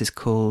smoking, and this is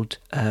called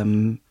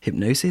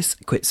Hypnosis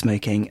Quit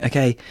Smoking.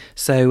 Okay,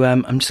 so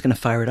I'm just going to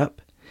fire it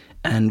up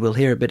and we'll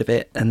hear a bit of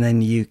it, and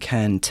then you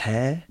can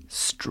tear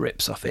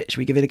strips off it. Should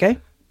we give it a go?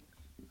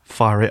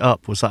 Fire it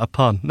up. Was that a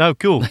pun? No,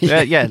 cool.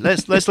 Yeah.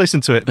 Let's listen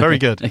to it. Very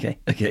good.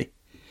 Okay.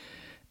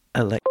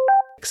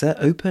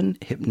 Alexa, open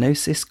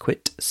Hypnosis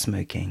Quit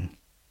Smoking.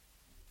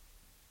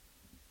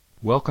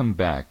 Welcome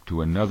back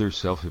to another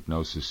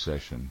self-hypnosis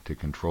session to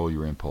control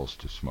your impulse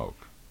to smoke.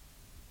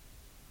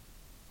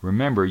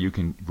 Remember, you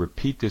can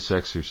repeat this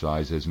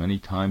exercise as many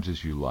times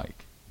as you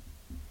like.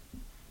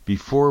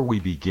 Before we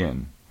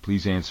begin,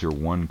 please answer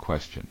one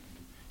question.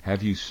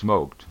 Have you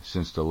smoked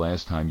since the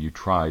last time you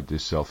tried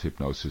this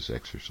self-hypnosis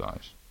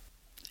exercise?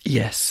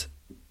 Yes.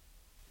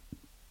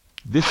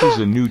 This is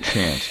a new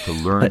chance to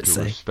learn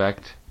to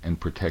respect and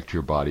protect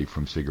your body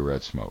from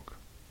cigarette smoke.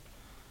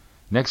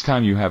 Next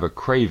time you have a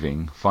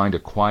craving, find a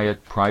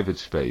quiet, private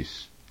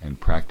space and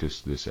practice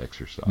this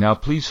exercise. Now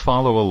please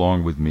follow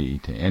along with me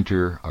to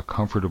enter a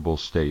comfortable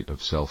state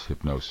of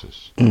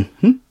self-hypnosis.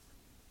 Mm-hmm.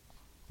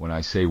 When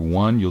I say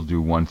 1, you'll do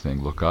one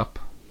thing. Look up.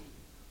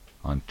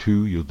 On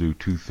 2, you'll do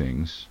 2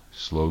 things.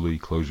 Slowly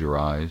close your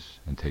eyes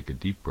and take a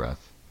deep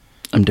breath.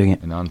 I'm doing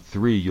it. And on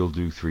 3, you'll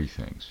do 3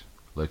 things.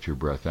 Let your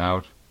breath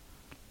out.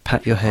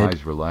 Pat your head.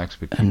 Eyes relax,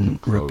 but keep them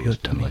rub your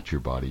closed tummy. and let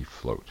your body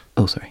float.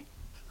 Oh, sorry.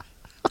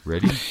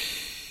 Ready?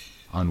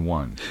 On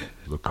 1,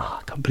 look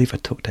up. I can't believe I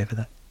talked over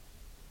that.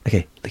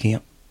 Okay, looking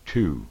up.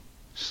 2,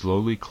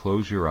 slowly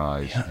close your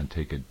eyes and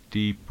take a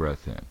deep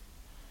breath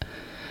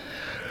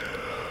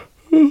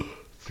in.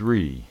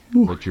 3.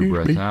 Let your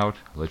breath out,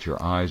 let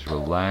your eyes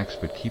relax,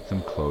 but keep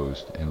them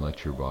closed, and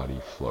let your body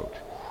float.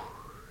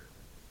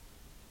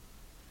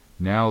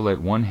 Now let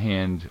one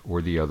hand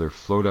or the other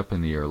float up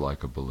in the air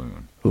like a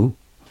balloon. Ooh,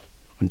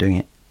 I'm doing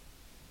it.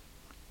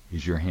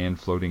 Is your hand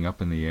floating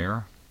up in the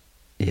air?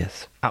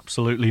 Yes.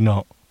 Absolutely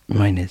not.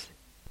 Mine is.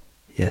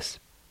 Yes,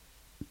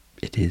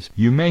 it is.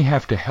 You may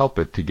have to help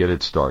it to get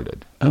it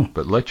started. Oh.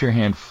 But let your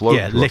hand float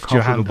to a lift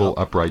your hand comfortable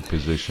up. upright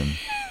position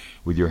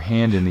with your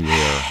hand in the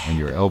air and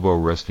your elbow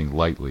resting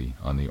lightly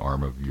on the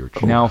arm of your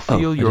chair. Now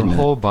feel your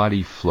whole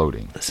body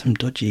floating. There's some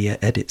dodgy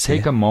edits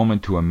Take here. a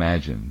moment to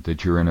imagine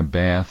that you're in a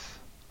bath,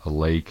 a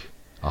lake,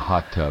 a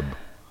hot tub,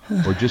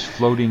 or just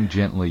floating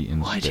gently in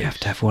Why space. do you have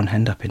to have one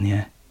hand up in the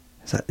air?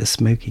 Is that the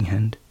smoking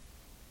hand?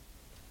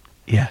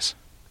 Yes.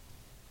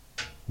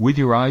 With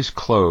your eyes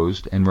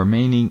closed and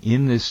remaining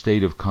in this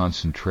state of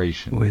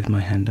concentration, With my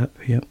hand up,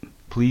 yep.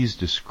 please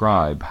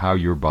describe how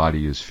your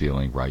body is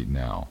feeling right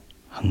now.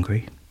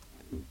 Hungry.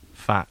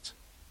 Fat.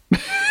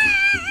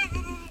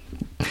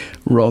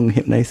 Wrong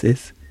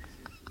hypnosis.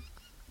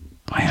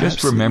 I am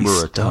Just remember a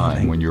absolutely time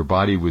starving. when your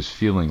body was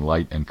feeling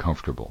light and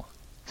comfortable.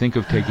 Think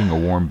of taking a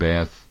warm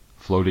bath,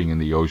 floating in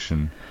the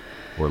ocean,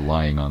 or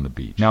lying on the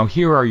beach. Now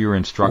here are your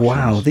instructions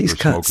Wow, these for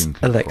cuts. smoking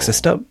control. Alexa,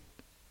 stop.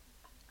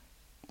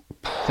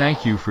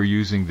 Thank you for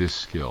using this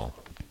skill.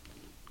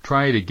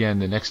 Try it again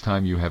the next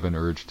time you have an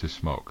urge to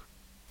smoke.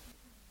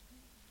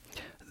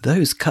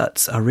 Those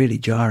cuts are really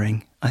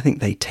jarring. I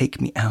think they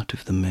take me out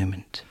of the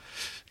moment.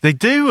 They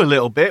do a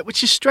little bit,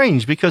 which is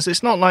strange because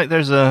it's not like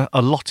there's a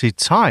allotted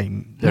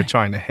time they're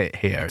trying to hit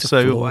here. It's a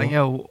So,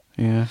 flaw.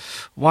 Yeah.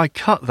 why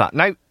cut that?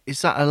 Now,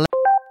 is that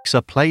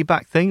a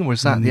playback thing or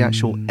is that the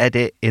actual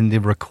edit in the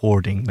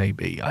recording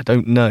maybe? I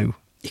don't know.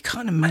 You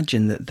can't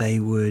imagine that they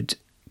would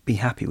be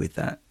happy with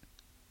that.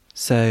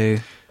 So,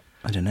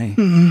 I don't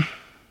know.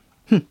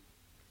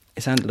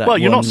 It sounded like Well,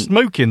 you're not one-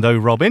 smoking though,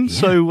 Robin, Yeah.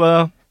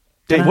 so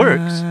it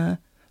works.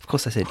 Of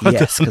course, I said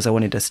yes because I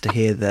wanted us to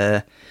hear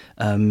the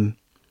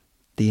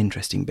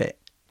interesting bit.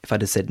 If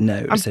I'd have said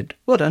no, I said,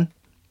 "Well done,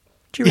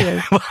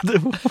 cheerio."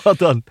 Well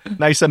done.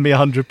 Now send me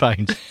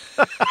 £100.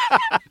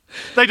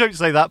 They don't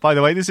say that, by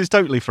the way. This is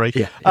totally free.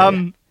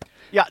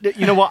 Yeah,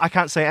 You know what? I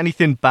can't say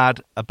anything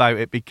bad about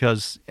it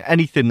because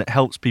anything that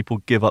helps people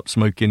give up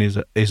smoking is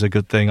a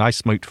good thing. I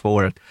smoked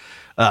for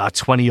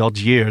 20 odd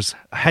years,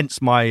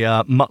 hence my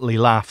muttly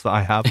laugh that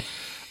I have.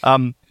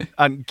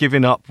 And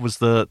giving up was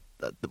the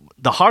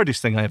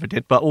hardest thing I ever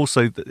did, but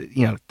also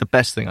the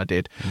best thing I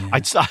did.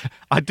 Yeah.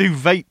 I do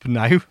vape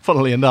now.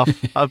 Funnily enough,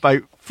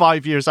 about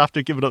 5 years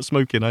after giving up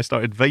smoking, I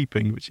started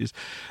vaping, which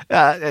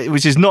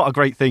is not a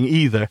great thing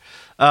either.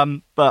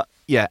 But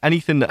yeah,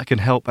 anything that can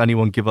help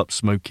anyone give up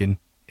smoking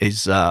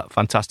is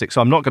fantastic.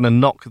 So I'm not going to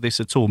knock this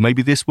at all.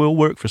 Maybe this will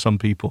work for some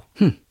people.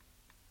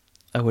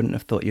 I wouldn't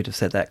have thought you'd have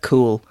said that.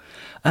 Cool.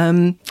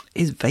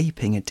 Is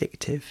vaping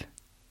addictive?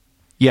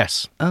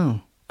 Yes.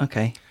 Oh,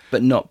 okay,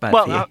 but not bad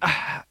for you.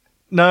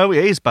 No,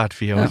 it is bad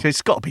for you. Oh.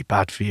 It's got to be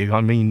bad for you.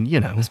 I mean,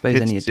 I suppose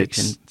any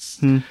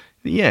addiction.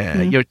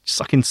 You're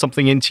sucking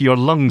something into your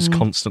lungs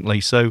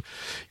constantly. So,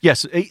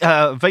 yes,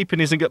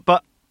 vaping isn't good.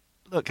 But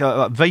look,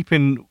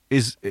 vaping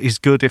is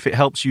good if it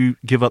helps you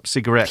give up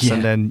cigarettes,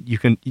 and then you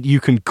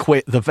can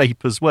quit the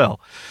vape as well.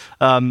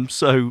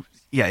 So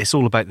yeah, it's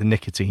all about the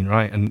nicotine,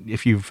 right? And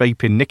if you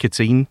vape in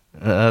nicotine,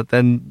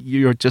 then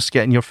you're just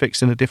getting your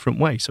fix in a different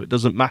way. So it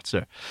doesn't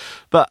matter.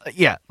 But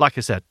yeah, like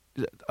I said,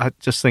 I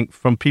just think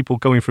from people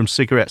going from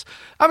cigarettes,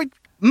 I mean,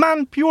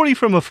 man, purely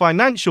from a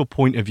financial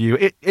point of view,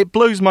 it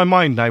blows my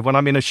mind now when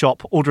I'm in a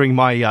shop ordering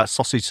my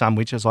sausage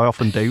sandwich, as I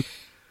often do.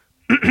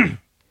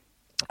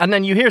 And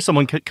then you hear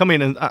someone come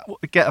in and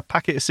get a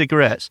packet of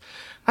cigarettes,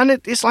 and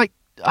it's like,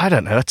 I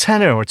don't know, a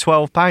tenner or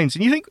 £12. And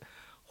you think,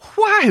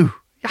 wow,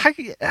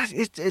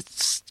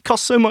 it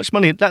costs so much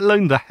money, let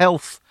alone the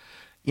health,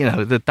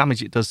 the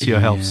damage it does to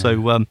your health.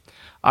 So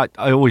I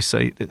always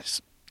say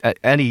this.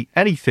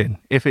 Anything,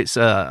 if it's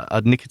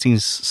a nicotine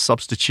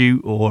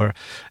substitute or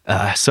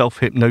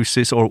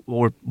self-hypnosis or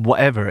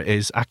whatever it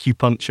is,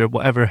 acupuncture,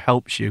 whatever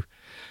helps you.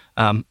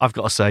 I've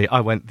got to say,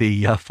 I went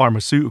the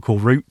pharmaceutical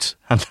route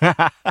and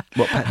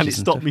it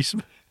stopped me.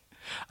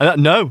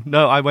 No,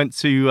 I went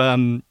to, I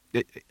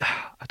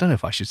don't know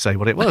if I should say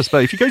what it was,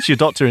 but if you go to your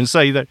doctor and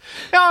say that,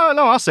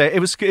 no, I'll say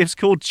it. It's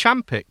called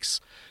Champix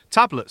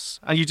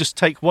tablets, and you just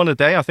take one a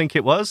day, I think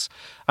it was,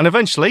 and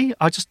eventually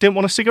I just didn't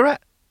want a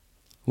cigarette.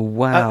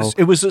 Wow.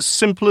 It was as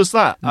simple as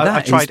that.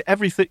 I tried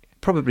everything.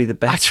 Probably the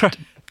best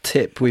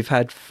tip we've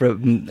had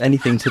from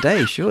anything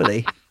today,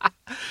 surely.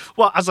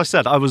 Well, as I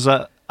said, I was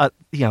a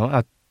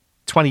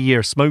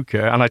 20-year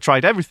smoker, and I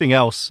tried everything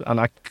else, and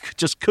I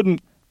just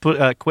couldn't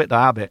quit the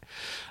habit.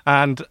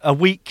 And a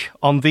week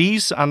on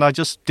these, and I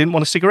just didn't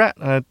want a cigarette.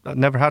 I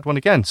never had one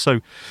again. So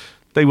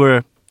they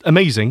were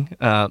amazing.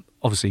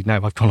 Obviously, now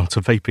I've gone on to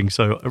vaping,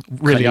 so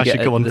really I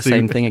should go on the to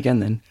same thing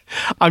again then.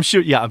 I'm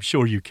sure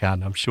you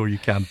can.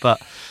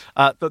 But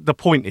the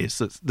point is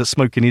that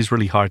smoking is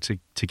really hard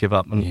to give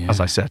up. And as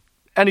I said,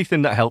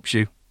 anything that helps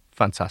you,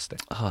 fantastic.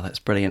 Oh, that's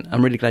brilliant.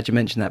 I'm really glad you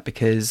mentioned that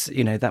because,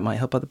 that might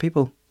help other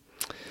people.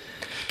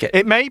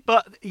 It may,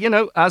 but,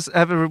 as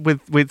ever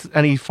with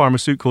any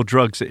pharmaceutical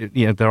drugs,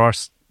 there are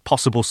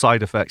possible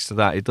side effects to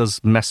that. It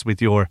does mess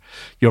with your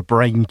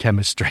brain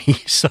chemistry.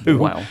 So,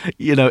 wow.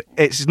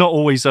 It's not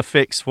always a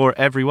fix for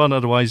everyone.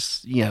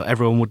 Otherwise,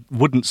 everyone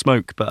wouldn't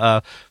smoke.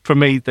 But for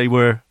me, they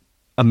were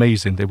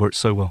amazing. They worked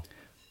so well.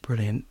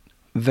 Brilliant.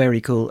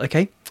 Very cool.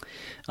 Okay.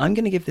 I'm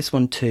going to give this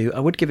one 2. I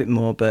would give it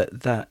more, but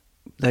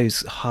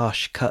those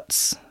harsh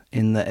cuts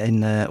in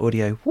the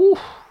audio. Woo.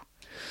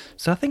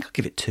 So I think I'll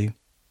give it 2.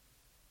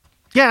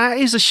 Yeah,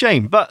 it is a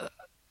shame, but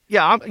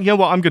yeah, you know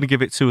what? I'm going to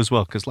give it 2 as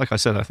well because, like I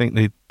said, I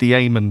think the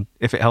aim, and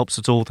if it helps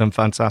at all, then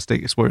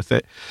fantastic, it's worth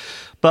it.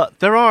 But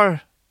there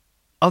are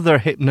other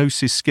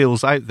hypnosis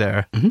skills out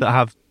there that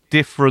have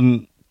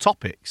different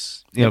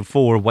topics,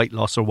 for weight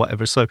loss or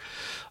whatever. So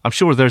I'm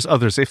sure there's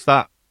others. If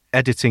that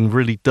editing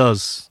really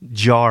does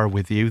jar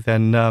with you,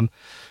 then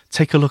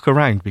take a look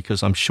around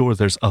because I'm sure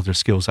there's other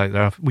skills out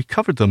there. We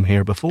covered them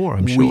here before,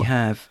 I'm sure. We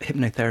have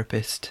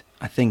hypnotherapist,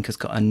 I think, has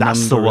got a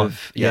number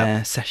of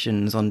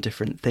sessions on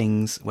different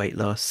things, weight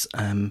loss,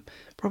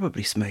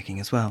 probably smoking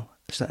as well,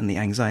 certainly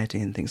anxiety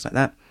and things like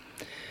that.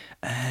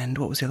 And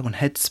what was the other one?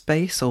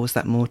 Headspace, or was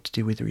that more to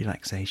do with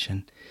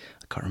relaxation?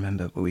 I can't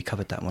remember, but we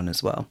covered that one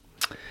as well.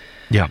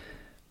 Yeah.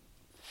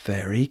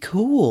 Very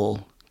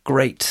cool.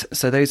 Great.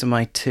 So those are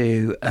my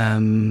 2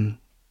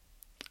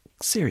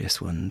 serious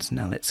ones.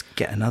 Now let's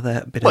get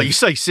another bit Well, you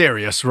say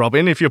serious,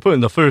 Robin. If you're putting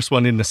the first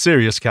one in the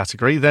serious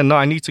category, then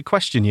I need to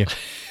question you.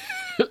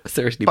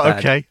 Seriously bad.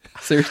 Okay.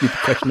 Seriously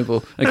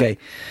questionable. Okay.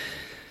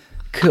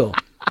 Cool.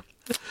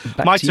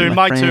 My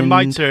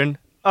turn.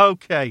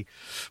 Okay.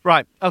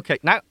 Right. Okay.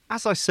 Now,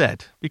 as I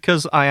said,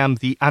 because I am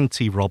the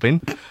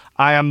anti-Robin,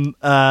 I am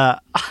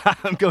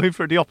I'm going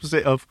for the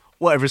opposite of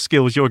whatever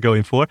skills you're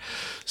going for.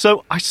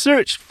 So I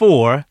searched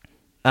for,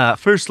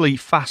 firstly,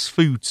 fast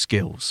food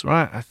skills,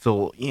 right? I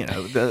thought,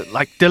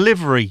 like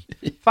delivery,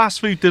 fast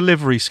food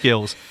delivery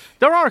skills.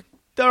 There are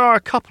a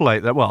couple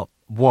out there. Well,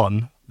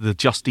 one, the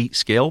Just Eat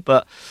skill,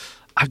 but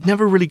I've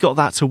never really got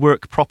that to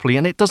work properly,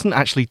 and it doesn't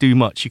actually do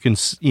much. You can,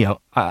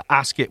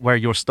 ask it where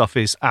your stuff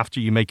is after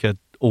you make an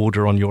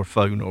order on your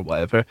phone or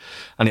whatever,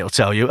 and it'll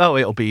tell you,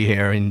 it'll be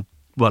here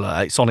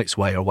it's on its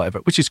way or whatever,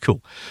 which is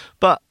cool,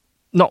 but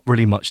not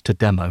really much to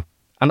demo.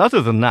 And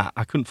other than that,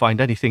 I couldn't find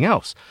anything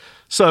else.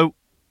 So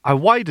I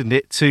widened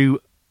it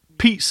to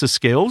pizza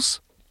skills,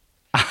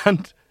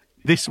 and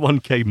this one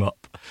came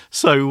up.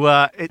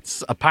 So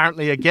it's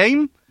apparently a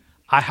game.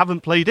 I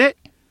haven't played it,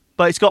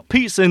 but it's got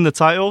pizza in the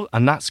title,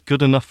 and that's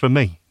good enough for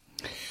me.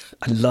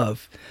 I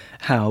love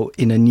how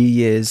in a New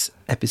Year's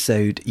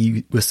episode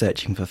you were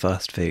searching for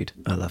fast food.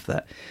 I love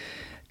that.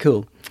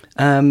 Cool.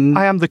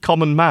 I am the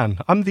common man.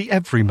 I'm the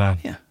everyman.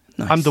 Yeah,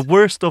 nice. I'm the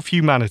worst of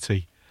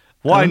humanity.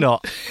 Why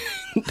not?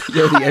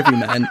 You're the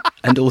everyman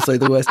and also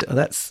the worst. Oh,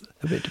 that's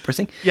a bit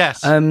depressing.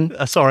 Yes.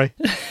 Sorry.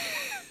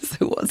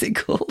 So what's it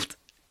called?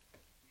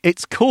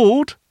 It's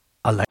called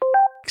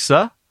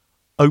Alexa,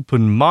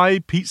 open my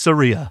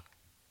pizzeria.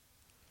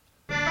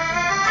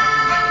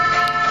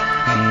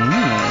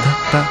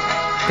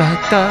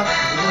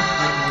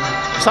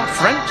 Is that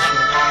French?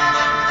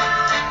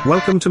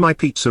 Welcome to my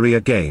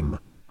pizzeria game.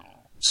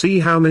 See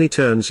how many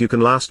turns you can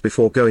last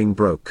before going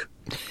broke.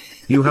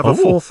 You have a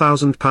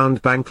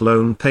 £4,000 bank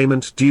loan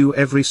payment due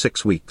every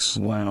 6 weeks.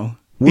 Wow.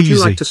 Would you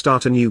Easy. like to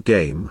start a new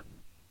game?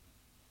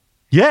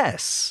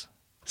 Yes.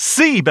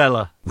 See,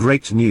 Bella.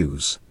 Great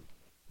news.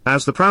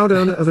 As the proud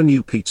owner of a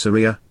new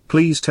pizzeria,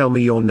 please tell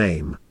me your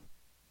name.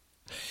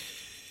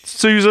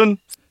 Susan.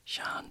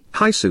 Sean.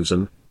 Hi,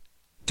 Susan.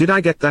 Did I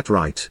get that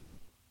right?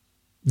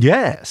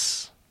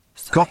 Yes.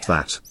 Got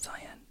that.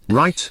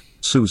 Right,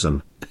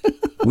 Susan.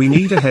 We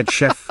need a head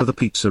chef for the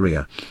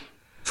pizzeria.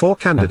 4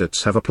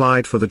 candidates have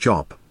applied for the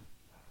job.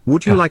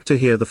 Would you like to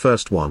hear the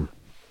first one?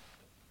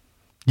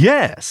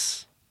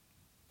 Yes.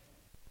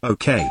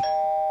 Okay.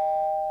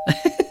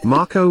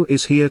 Marco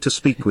is here to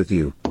speak with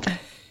you.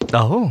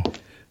 Oh.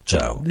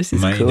 Ciao, This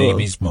is my cool. name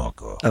is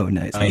Marco. Oh,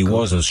 no, it's not I cool.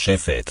 was a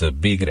chef at a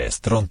big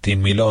restaurant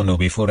in Milano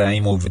before I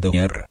moved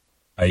here.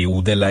 I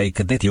would like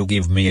that you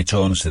give me a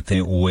chance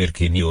to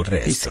work in your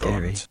He's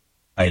scary. restaurant.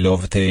 I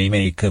love to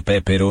make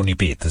pepperoni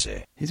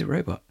pizza. He's a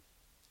robot.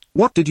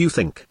 What did you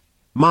think?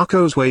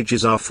 Marco's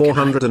wages are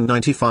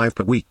 $495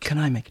 per week. Can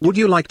I make it? Would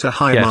you like to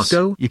hire Yes,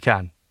 Marco? you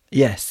can.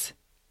 Yes.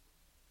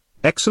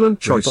 Excellent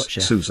choice, Robot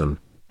chef. Susan.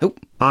 Oh,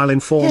 I'll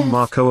inform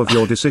Marco of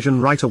your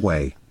decision right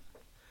away.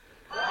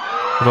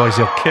 Otherwise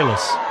he'll kill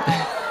us.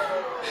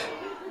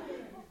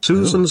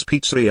 Susan's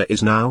Pizzeria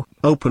is now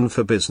open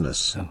for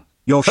business. Oh.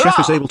 Your chef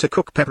is able to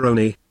cook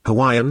pepperoni,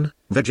 Hawaiian,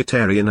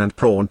 vegetarian and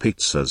prawn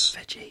pizzas.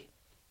 veggie.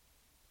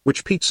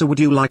 Which pizza would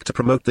you like to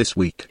promote this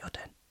week? Your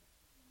turn.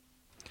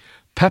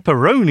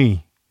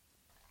 Pepperoni.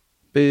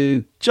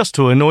 Boo. Just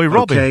to annoy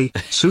Robin. Okay,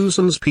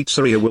 Susan's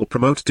Pizzeria will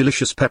promote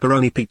delicious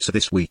pepperoni pizza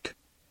this week.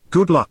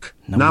 Good luck.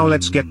 Now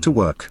let's get to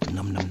work.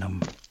 Nom nom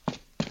nom.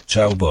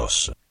 Ciao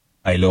boss.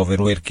 I love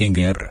working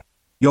here.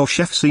 Your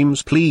chef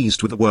seems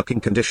pleased with the working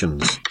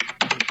conditions.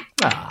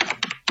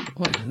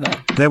 What is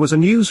that? There was a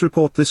news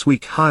report this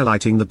week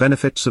highlighting the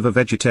benefits of a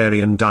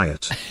vegetarian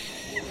diet.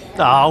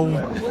 Oh.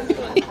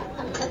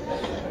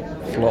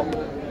 Flop.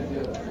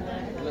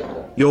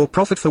 Your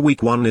profit for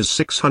week 1 is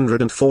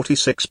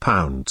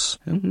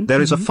 £646.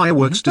 There is a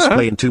fireworks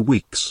display in 2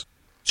 weeks.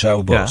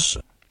 Ciao boss.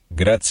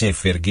 Grazie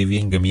for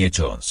giving me a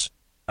chance.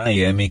 I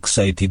am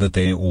excited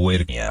to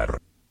work here.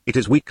 It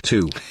is week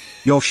 2.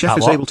 Your chef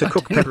is able to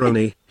cook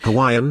pepperoni,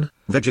 Hawaiian,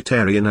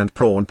 vegetarian and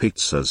prawn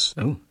pizzas.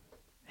 Oh,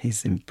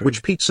 he's improved.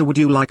 Which pizza would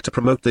you like to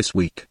promote this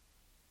week?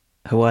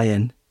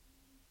 Hawaiian.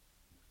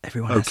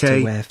 Everyone has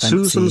to wear fancy...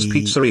 Susan's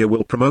Pizzeria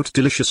will promote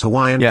delicious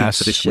Hawaiian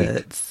pizza this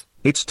week.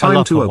 It's I time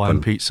love to Hawaiian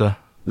open. pizza.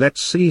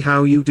 Let's see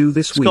how you do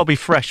this It's week. got to be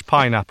fresh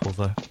pineapple,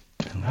 though.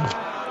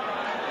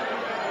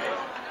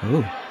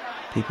 Oh,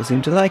 people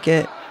seem to like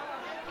it.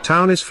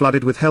 Town is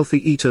flooded with healthy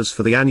eaters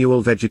for the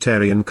annual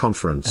vegetarian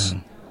conference.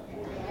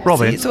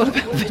 Robin. See, it's all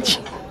about veggie.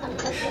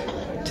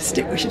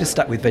 We should have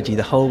stuck with veggie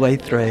the whole way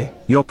through.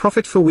 Your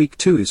profit for week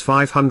 2 is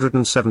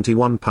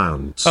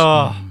 £571.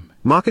 Oh,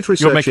 Market You're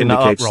research making that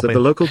up, indicates that Robin. the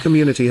local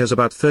community has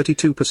about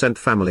 32%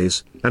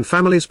 families, and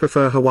families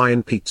prefer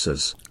Hawaiian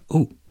pizzas.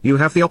 Ooh. You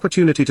have the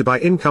opportunity to buy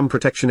income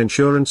protection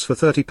insurance for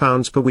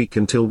 £30 per week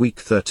until week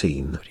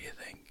 13. What do you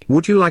think?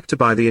 Would you like to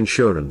buy the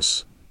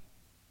insurance?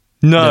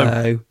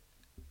 no.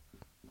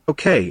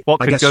 Okay,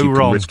 What I could guess go you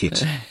wrong? can risk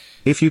it.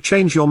 If you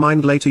change your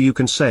mind later you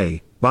can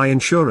say, buy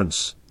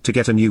insurance, to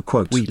get a new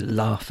quote. We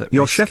laugh at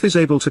Your risk. chef is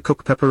able to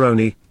cook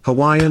pepperoni,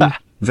 Hawaiian,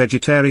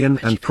 vegetarian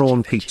and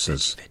prawn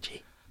pizzas.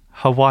 Veggie.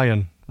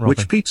 Hawaiian, Robin.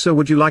 Which pizza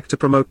would you like to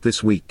promote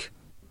this week?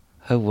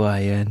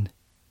 Hawaiian.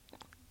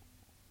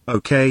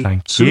 Okay,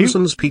 Thank you.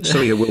 Susan's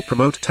Pizzeria will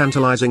promote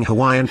tantalizing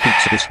Hawaiian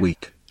pizza this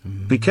week.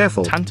 Be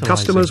careful, Tantalizing.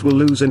 customers will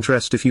lose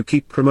interest if you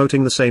keep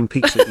promoting the same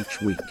pizza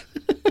each week.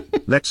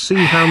 Let's see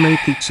how many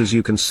pizzas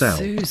you can sell.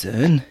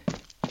 Susan.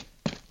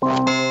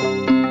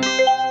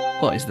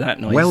 What is that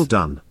noise? Well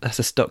done. That's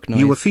a stock noise.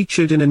 You were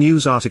featured in a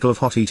news article of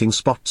hot eating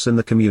spots in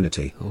the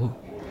community.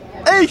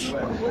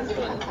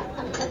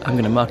 I'm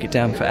going to mark it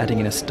down for adding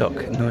in a stock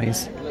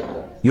noise.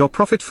 Your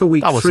profit for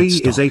week That wasn't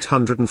 3 is stock.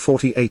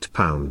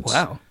 £848.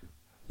 Wow.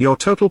 Your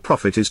total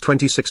profit is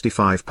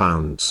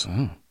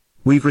 £2065.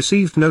 We've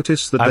received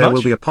notice that How there much?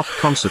 will be a pop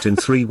concert in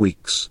 3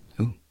 weeks.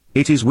 Ooh.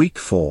 It is week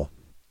 4.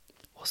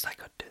 What's that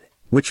got to do with it?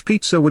 Which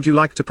pizza would you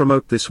like to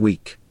promote this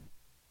week?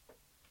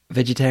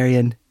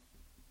 Vegetarian.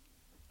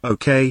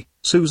 Okay,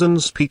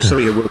 Susan's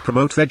Pizzeria will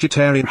promote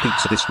vegetarian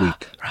pizza this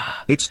week.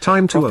 It's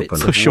time to Profits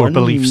open. of Push your one-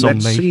 beliefs on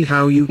Let's me. see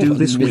how you do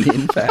this £1 week.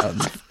 million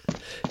pounds.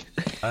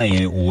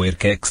 I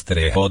work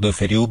extra hard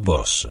for you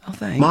boss. Oh,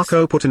 thanks.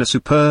 Marco put in a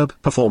superb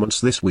performance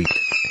this week.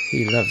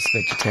 He loves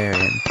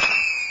vegetarian.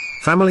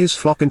 Families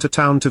flock into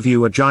town to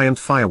view a giant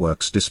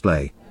fireworks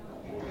display.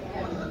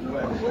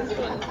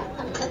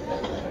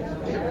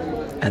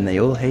 And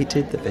they all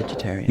hated the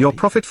vegetarian. Your people.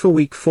 profit for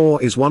week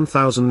 4 is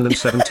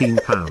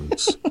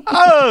 £1,017.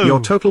 Oh! Your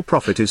total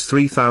profit is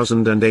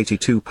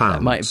 £3,082.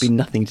 That might have been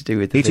nothing to do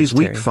with the It is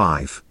week vegetarian.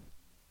 5.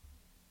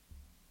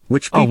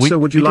 Which Oh, pizza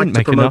would you we like didn't to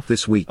make promote enough.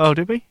 this week? Oh,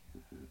 did we?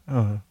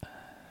 Oh.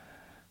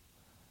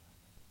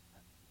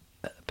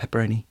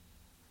 Pepperoni.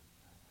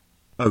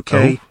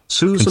 Okay, Oh,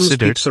 Susan's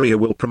considered. Pizzeria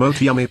will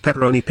promote yummy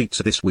pepperoni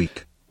pizza this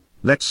week.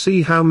 Let's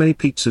see how many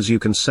pizzas you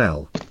can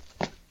sell.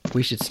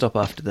 We should stop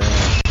after the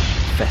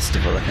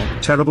festival, I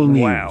think. Terrible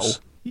news. Wow.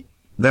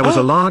 There was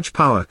a large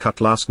power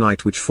cut last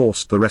night which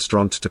forced the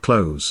restaurant to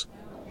close.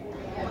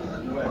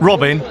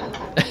 Robin.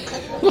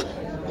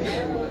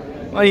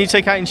 Why don't you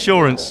take out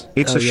insurance?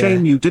 It's Oh, a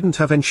shame yeah. you didn't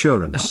have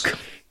insurance. God.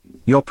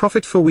 Your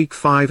profit for week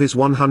 5 is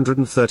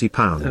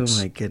 £130. Oh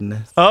my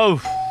goodness.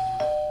 Oh,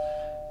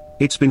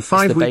 It's been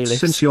 5 the weeks bailiffs.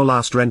 since your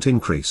last rent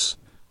increase.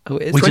 Oh,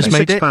 it is We just right.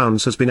 made it.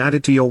 £26 has been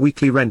added to your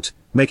weekly rent,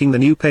 making the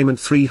new payment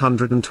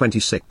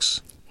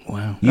 £326.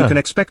 Wow. You Oh. can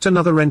expect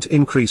another rent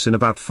increase in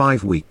about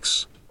 5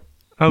 weeks.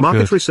 oh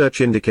Market good.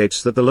 research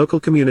indicates that the local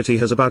community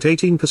has about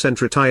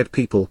 18% retired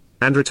people,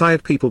 and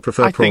retired people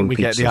prefer I prawn think we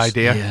pizzas. get the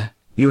idea. Yeah.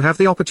 You have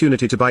the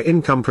opportunity to buy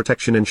income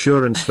protection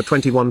insurance for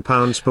 £21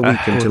 per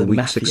week Or until the week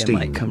mafia 16.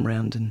 might come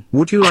round and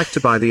Would you like to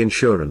buy the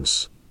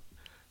insurance?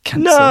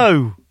 cancel.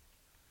 No!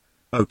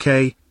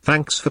 Okay,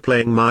 thanks for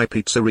playing My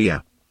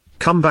Pizzeria.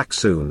 Come back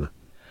soon.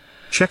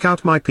 Check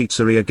out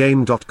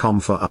mypizzeriagame.com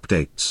for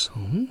updates.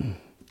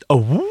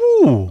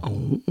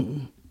 Oh,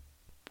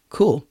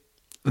 Cool.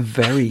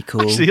 Very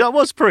cool. actually, that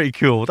was pretty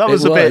cool. That It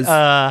was a bit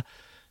was.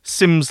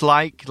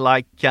 Sims-like.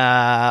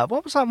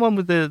 What was that one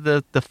with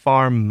the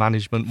farm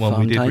management one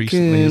Farm we did Tycoon.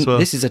 recently as well?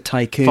 This is a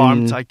tycoon.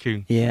 Farm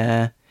Tycoon.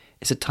 Yeah.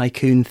 It's a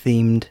tycoon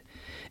themed.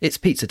 It's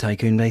Pizza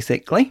Tycoon,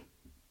 basically.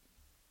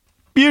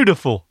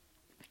 Beautiful.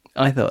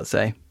 I thought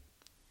so.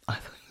 I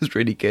thought it was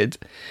really good.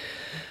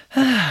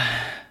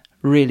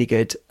 Really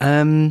good.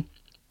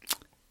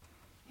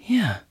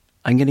 Yeah.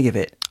 I'm going to give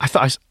it I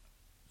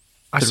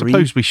Three.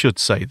 suppose we should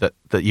say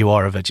that you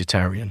are a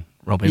vegetarian,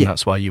 Robin. Yeah.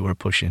 That's why you were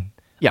pushing.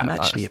 Yeah, I'm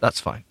actually that's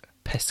fine.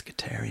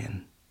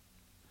 pescatarian.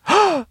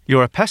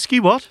 You're a pesky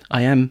what?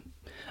 I am.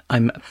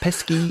 I'm a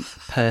pesky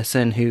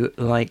person who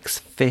likes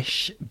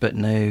fish but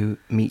no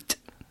meat.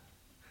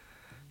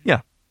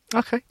 Yeah.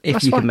 Okay,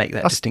 if you fine. can make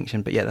that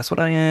distinction. But yeah, that's what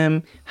I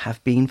am,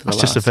 have been for the That's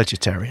last... just a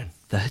vegetarian.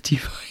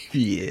 35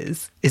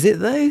 years. Is it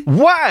though?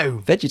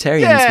 Wow!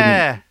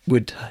 Vegetarians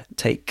would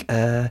take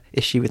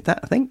issue with that,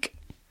 I think.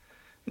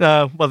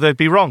 No, well, they'd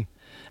be wrong.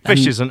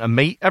 Fish isn't a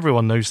meat.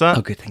 Everyone knows that.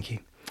 Oh, good, thank you.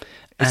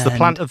 It's the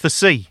plant of the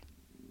sea.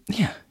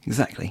 Yeah,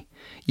 exactly.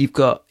 You've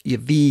got your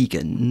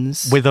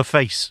vegans. With a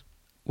face.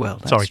 Well,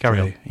 that's Sorry, carry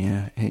true. on.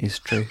 Yeah, it is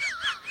true.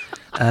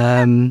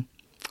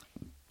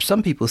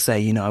 Some people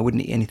say, I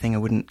wouldn't eat anything, I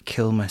wouldn't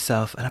kill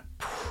myself, and I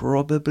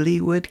probably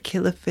would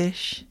kill a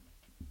fish.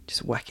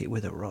 Just whack it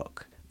with a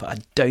rock. But I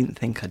don't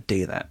think I'd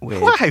do that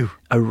with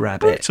a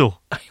rabbit.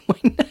 Brutal. I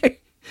know.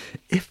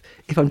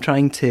 If I'm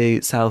trying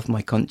to salve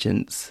my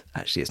conscience,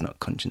 actually it's not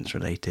conscience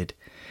related.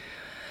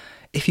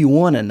 If you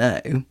want to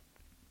know,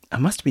 I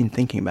must have been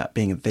thinking about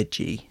being a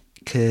veggie,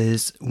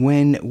 because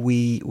when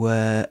we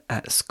were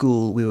at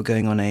school, we were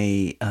going on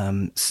a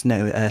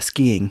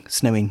skiing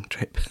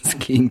trip.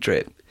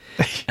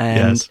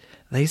 And yes.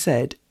 They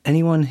said,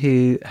 anyone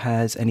who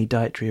has any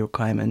dietary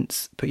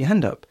requirements, put your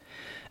hand up.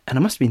 And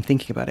I must have been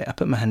thinking about it. I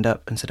put my hand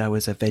up and said I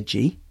was a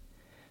veggie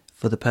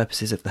for the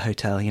purposes of the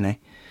hotel, And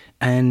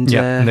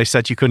and they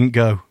said you couldn't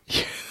go.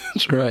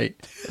 That's right.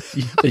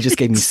 They just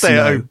gave me Stay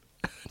at snow home.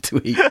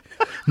 to eat.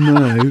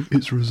 No,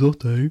 it's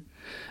risotto.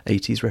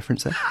 80s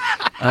reference there.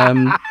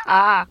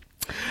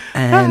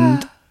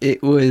 And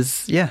it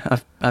was,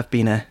 I've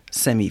been a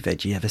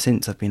semi-veggie ever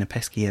since. I've been a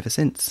pesky ever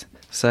since.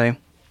 So...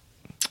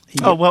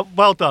 Yeah. Oh,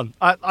 well done.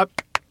 Well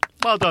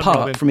done, Apart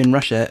Robin. from in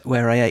Russia,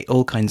 where I ate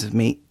all kinds of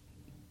meat,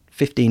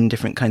 15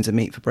 different kinds of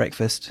meat for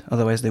breakfast.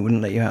 Otherwise, they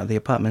wouldn't let you out of the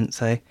apartment.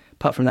 So,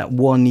 apart from that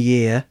 1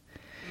 year,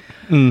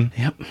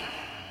 yep.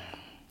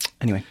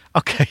 Anyway.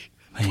 Okay.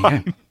 There you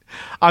go.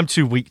 I'm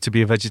too weak to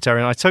be a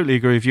vegetarian. I totally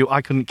agree with you.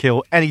 I couldn't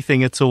kill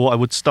anything at all. I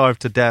would starve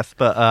to death.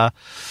 But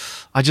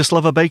I just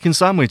love a bacon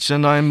sandwich,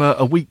 and I'm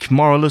a weak,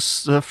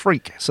 moralless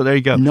freak. So there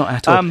you go. Not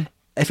at all.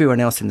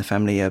 Everyone else in the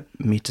family are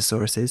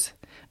meatosauruses.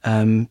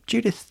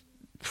 Judith,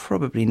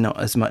 probably not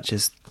as much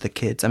as the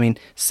kids. I mean,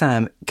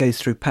 Sam goes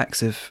through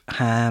packs of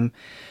ham,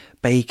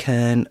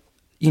 bacon.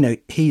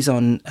 He's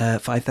on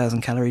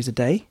 5,000 calories a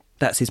day.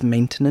 That's his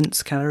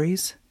maintenance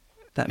calories.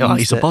 That means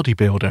he's a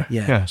bodybuilder.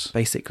 Yeah, yes.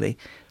 Basically.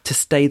 To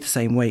stay the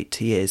same weight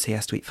he is, he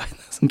has to eat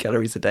 5,000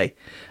 calories a day.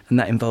 And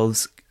that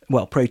involves...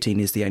 Well, protein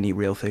is the only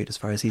real food as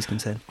far as he's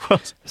concerned.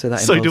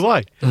 So do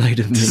I. A load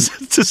of meat.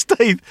 To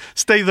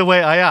stay the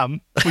way I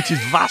am, which is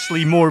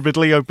vastly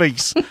morbidly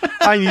obese,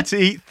 I need to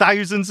eat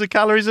thousands of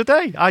calories a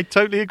day. I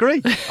totally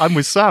agree. I'm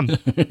with Sam.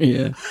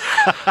 Yeah.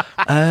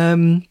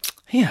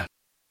 Yeah.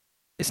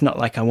 It's not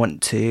like I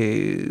want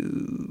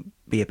to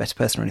be a better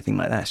person or anything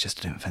like that. It's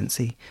just I don't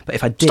fancy. But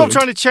if I did... Stop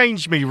trying to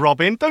change me,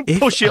 Robin. Don't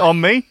push it on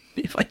me.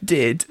 If I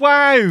did...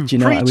 Wow, do you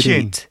know what I would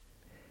eat?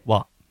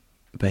 What?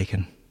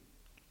 Bacon.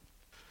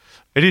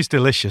 It is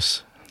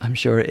delicious. I'm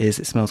sure it is.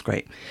 It smells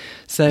great.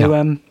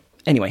 So,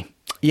 anyway,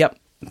 yep,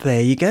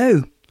 there you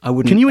go. I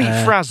wouldn't... Can you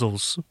eat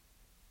frazzles?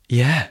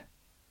 Yeah.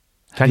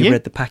 Have you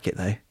read the packet,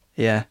 though?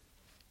 Yeah.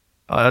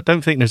 I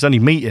don't think there's any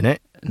meat in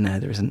it. No,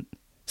 there isn't.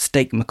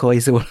 Steak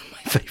McCoys are one of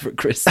my favourite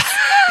crisps.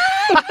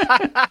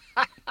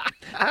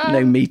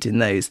 No meat in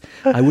those.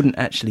 I wouldn't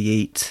actually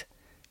eat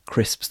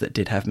crisps that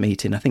did have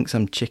meat in. I think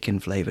some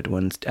chicken-flavoured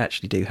ones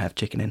actually do have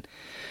chicken in.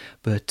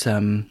 But,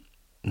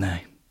 no.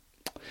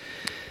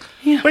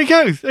 Yeah. There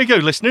you go,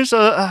 listeners.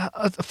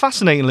 A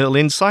fascinating little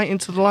insight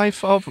into the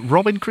life of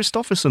Robin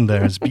Christopherson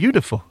there. It's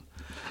beautiful.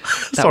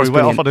 Sorry,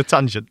 went off on a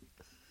tangent.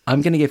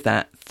 I'm going to give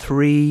that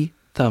 3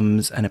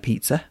 thumbs and a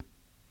pizza.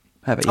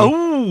 How about you?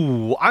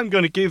 Oh, I'm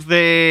going to give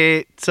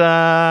it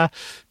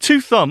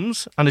 2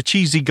 thumbs and a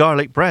cheesy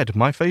garlic bread,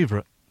 my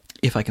favourite.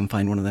 If I can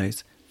find one of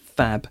those.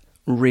 Fab.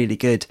 Really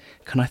good.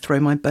 Can I throw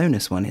my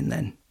bonus one in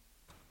then?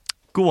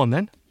 Go on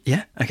then.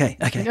 Yeah? Okay.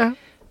 Yeah.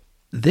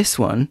 This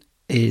one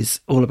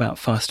is all about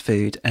fast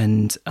food,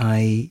 and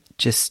I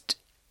just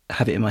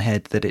have it in my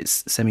head that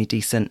it's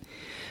semi-decent.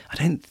 I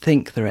don't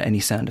think there are any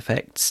sound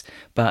effects,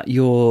 but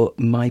your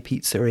My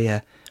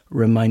Pizzaria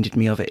reminded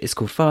me of it. It's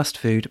called Fast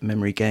Food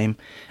Memory Game,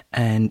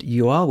 and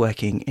you are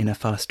working in a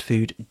fast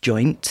food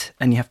joint,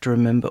 and you have to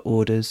remember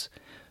orders.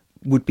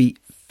 Would be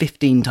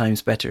 15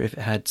 times better if it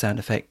had sound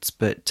effects,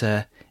 but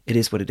it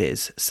is what it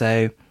is.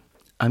 So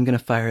I'm going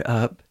to fire it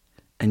up,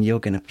 and you're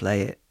going to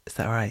play it. Is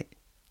that all right?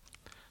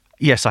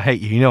 Yes, I hate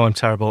you. You know I'm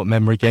terrible at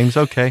memory games.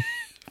 Okay.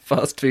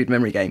 Fast food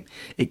memory game.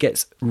 It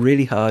gets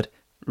really hard,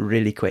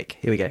 really quick.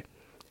 Here we go.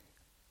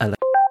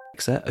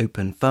 Alexa,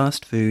 open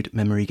fast food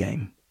memory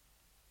game.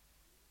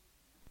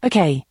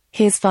 Okay,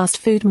 here's fast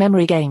food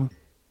memory game.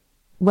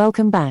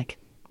 Welcome back.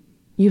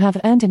 You have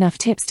earned enough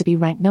tips to be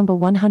ranked number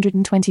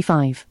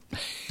 125.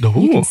 Ooh.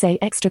 You can say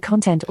extra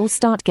content or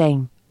start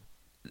game.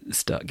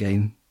 Start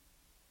game.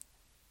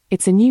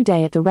 It's a new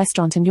day at the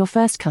restaurant and your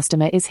first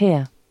customer is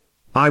here.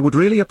 I would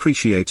really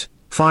appreciate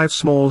 5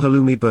 small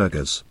halloumi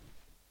burgers.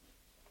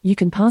 You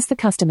can pass the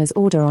customer's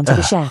order on to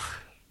the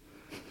chef.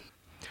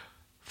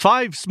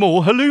 5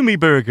 small halloumi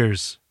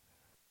burgers.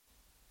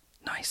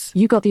 Nice.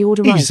 You got the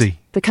order Easy. right.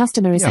 The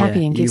customer is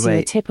happy and gives you a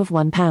wait. tip of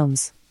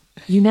 £1.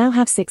 You now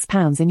have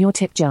 £6 in your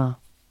tip jar.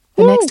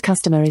 The next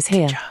customer is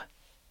here.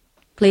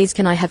 Please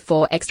can I have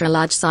 4 extra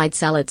large side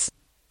salads?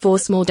 4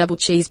 small double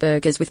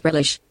cheeseburgers with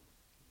relish.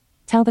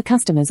 Tell the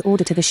customer's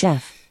order to the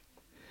chef.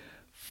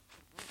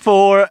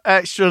 4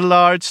 extra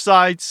large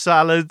side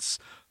salads,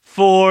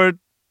 4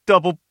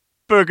 double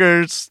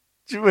burgers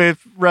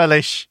with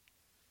relish.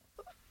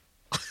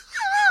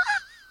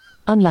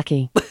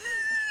 Unlucky.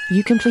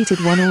 You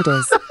completed 1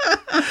 order.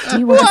 Do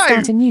you want to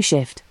start a new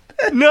shift?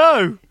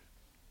 No.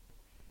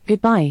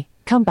 Goodbye.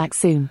 Come back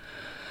soon.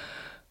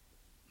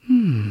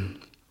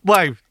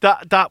 Wow,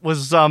 that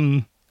was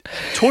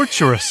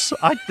torturous.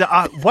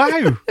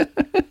 Wow.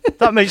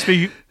 That makes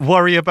me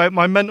worry about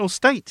my mental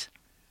state.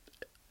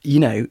 You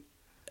know,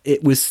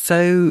 it was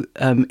so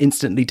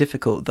instantly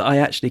difficult that I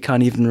actually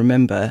can't even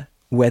remember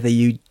whether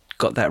you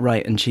got that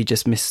right and she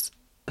just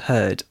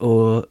misheard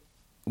or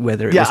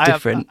whether it was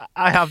different.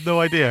 I have no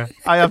idea.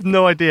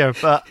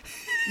 But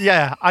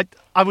yeah,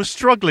 I was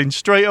struggling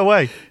straight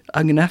away.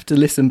 I'm going to have to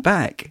listen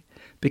back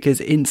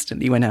because it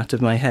instantly went out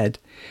of my head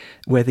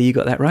whether you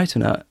got that right or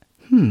not.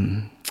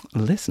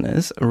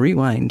 Listeners,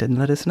 rewind and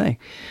let us know.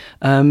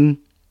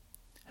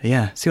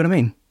 Yeah, see what I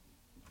mean?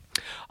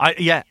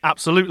 Yeah,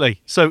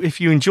 absolutely. So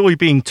if you enjoy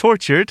being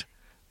tortured,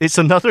 it's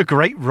another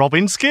great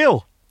Robin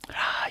skill.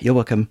 You're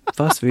welcome.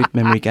 Fast food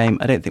memory game.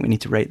 I don't think we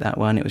need to rate that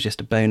one. It was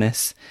just a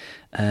bonus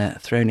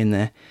thrown in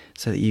there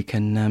so that you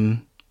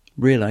can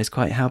realise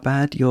quite how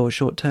bad your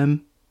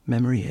short-term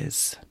memory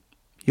is.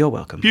 You're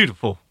welcome.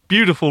 Beautiful.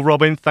 Beautiful,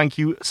 Robin. Thank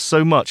you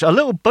so much. A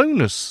little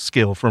bonus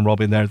skill from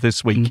Robin there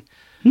this week.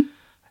 Mm-hmm.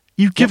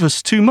 You give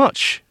us too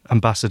much,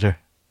 Ambassador.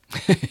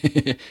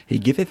 He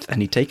giveth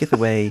and he taketh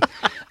away.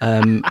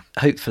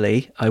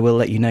 Hopefully, I will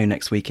let you know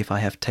next week if I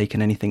have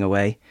taken anything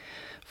away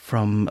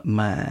from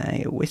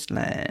my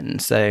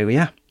wasteland. So,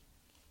 yeah.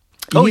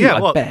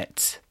 I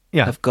bet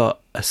I've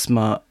got a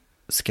smart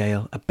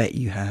scale. I bet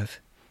you have.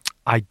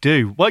 I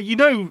do. Well, you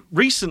know,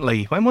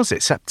 recently, when was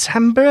it?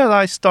 September,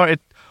 I started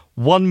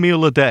 1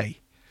 meal a day.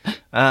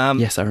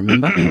 Yes, I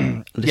remember.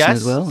 Listen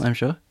as well, I'm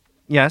sure.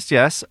 Yes.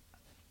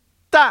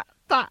 That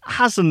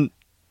hasn't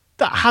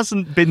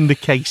been the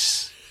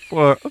case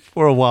for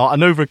a while.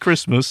 And over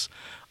Christmas,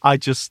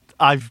 I've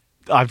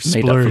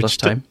splurged.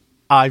 Time.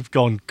 I've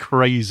gone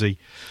crazy.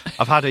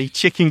 I've had a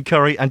chicken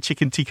curry and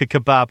chicken tikka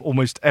kebab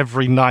almost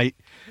every night.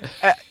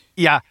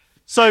 Yeah.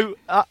 So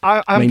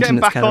I'm getting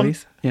back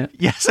calories. on. Yeah.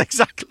 Yes,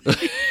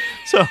 exactly.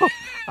 So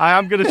I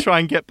am going to try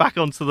and get back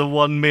onto the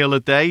 1 meal a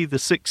day, the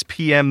 6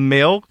 p.m.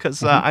 meal,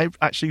 because I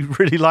actually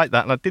really like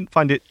that, and I didn't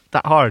find it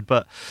that hard.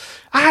 But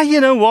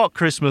you know what,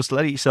 Christmas,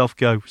 let yourself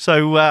go.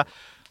 So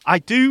I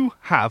do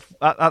have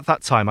at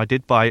that time I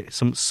did buy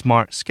some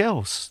smart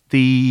scales.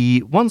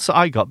 The ones that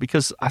I got,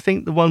 because I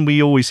think the one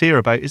we always hear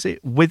about, is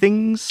it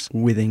Withings?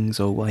 Withings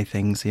or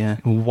Withings, yeah.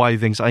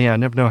 Withings. I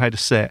never know how to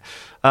say it.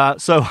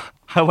 So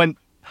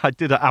I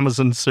did an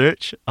Amazon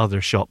search, other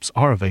shops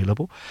are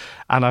available,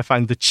 and I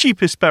found the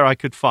cheapest pair I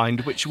could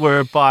find, which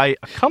were by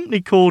a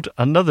company called,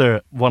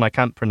 another one I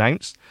can't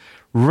pronounce,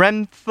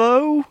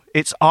 Renpho.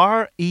 It's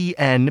Renpho.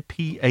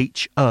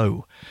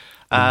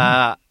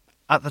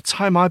 At the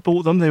time I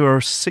bought them, they were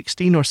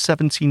 £16 or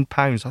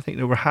 £17. I think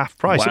they were half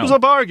price. Wow. It was a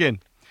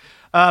bargain.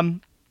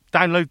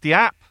 Download the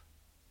app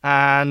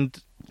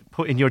and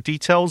put in your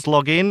details,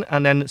 log in,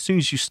 and then as soon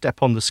as you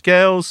step on the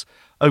scales,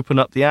 open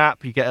up the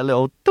app, you get a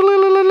little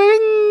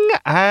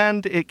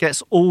and it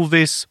gets all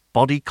this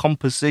body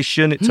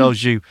composition. It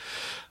tells you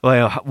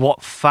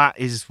what fat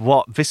is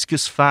what,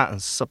 viscous fat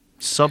and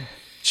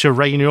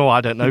subterranean,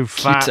 I don't know,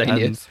 fat.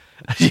 And,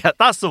 yeah,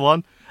 that's the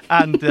one.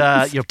 And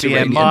your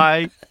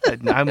BMI,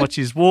 and how much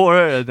is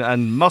water,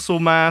 and muscle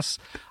mass.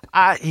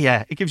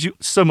 Yeah, it gives you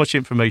so much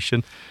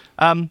information.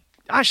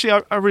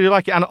 Actually, I really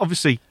like it. And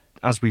obviously,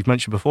 as we've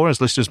mentioned before, as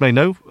listeners may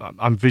know,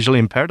 I'm visually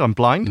impaired, I'm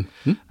blind.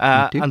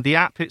 And the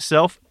app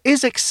itself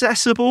is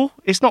accessible.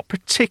 It's not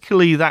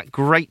particularly that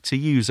great to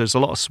use. There's a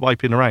lot of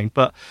swiping around,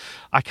 but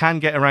I can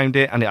get around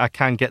it and I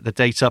can get the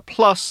data.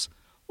 Plus,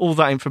 all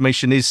that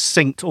information is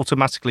synced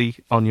automatically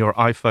on your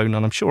iPhone,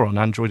 and I'm sure on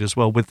Android as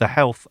well, with the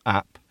health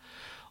app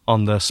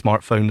on the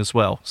smartphone as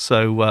well.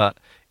 So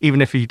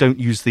even if you don't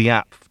use the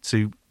app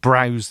to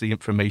browse the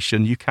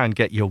information, you can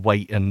get your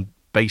weight and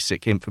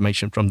basic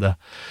information from the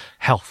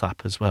health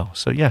app as well.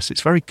 So yes,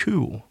 it's very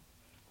cool.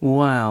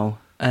 Wow.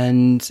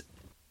 And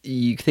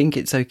you think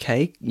it's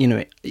okay? You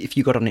know, if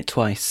you got on it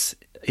twice,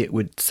 it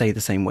would say the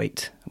same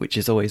weight, which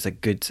is always a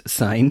good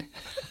sign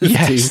to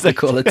the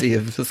quality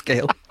of the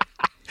scale.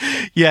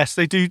 Yes,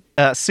 they do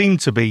seem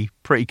to be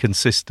pretty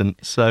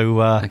consistent.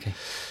 So okay.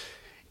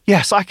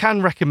 Yes, I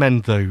can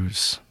recommend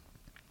those.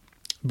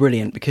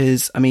 Brilliant,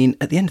 because, I mean,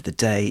 at the end of the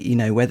day, you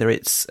know, whether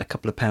it's a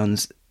couple of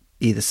pounds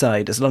either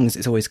side, as long as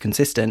it's always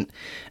consistent,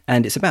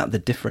 and it's about the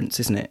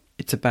difference, isn't it?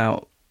 It's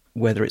about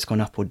whether it's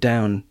gone up or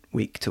down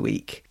week to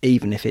week,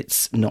 even if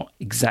it's not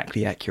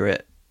exactly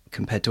accurate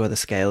compared to other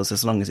scales,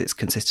 as long as it's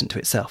consistent to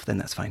itself, then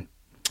that's fine.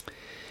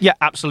 Yeah,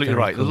 absolutely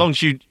right. Cool. As long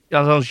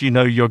as you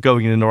know you're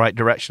going in the right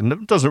direction,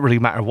 it doesn't really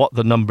matter what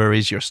the number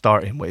is you're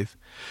starting with.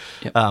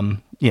 Yep.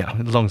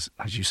 As long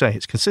as you say,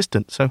 it's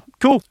consistent. So,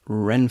 cool.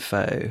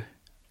 Renfo.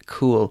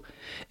 Cool.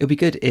 It would be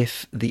good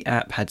if the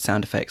app had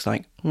sound effects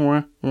like...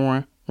 I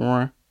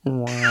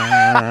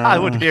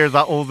would hear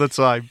that all the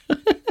time.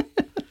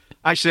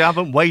 Actually, I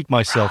haven't weighed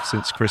myself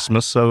since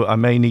Christmas, so I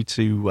may need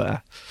to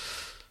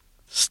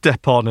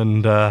step on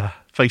and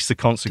face the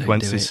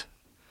consequences.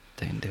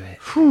 Don't do it.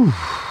 Whew,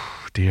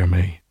 dear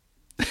me.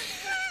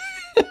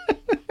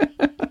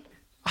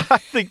 I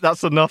think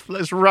that's enough.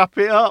 Let's wrap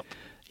it up.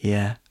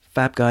 Yeah.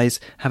 Fab, guys.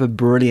 Have a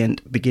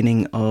brilliant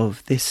beginning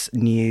of this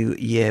new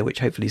year, which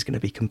hopefully is going to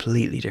be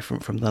completely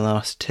different from the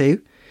last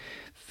two.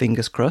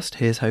 Fingers crossed.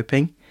 Here's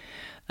hoping.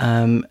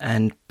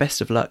 And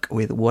best of luck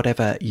with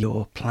whatever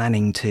you're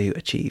planning to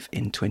achieve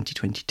in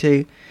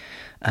 2022.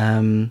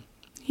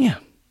 Yeah.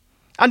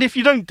 And if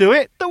you don't do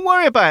it, don't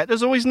worry about it.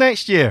 There's always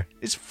next year.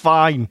 It's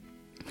fine.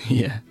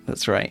 Yeah,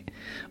 that's right.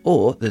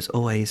 Or there's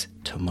always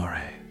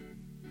tomorrow.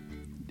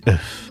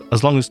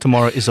 As long as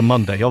tomorrow is a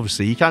Monday,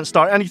 obviously. You can't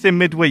start anything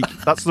midweek.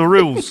 That's the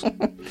rules.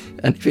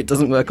 And if it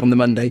doesn't work on the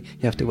Monday,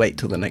 you have to wait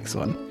till the next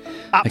one.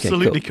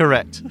 Absolutely okay, cool.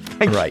 Correct.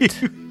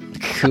 Thank you.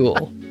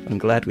 Cool. I'm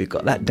glad we've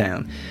got that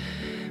down.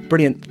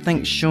 Brilliant.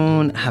 Thanks,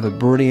 Sean. Have a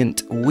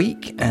brilliant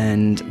week,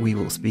 and we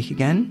will speak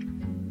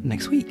again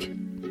next week.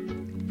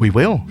 We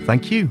will.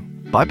 Thank you.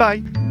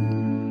 Bye-bye.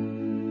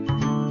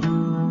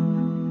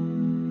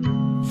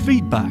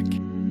 Feedback.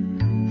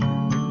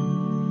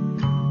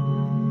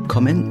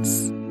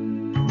 Comments.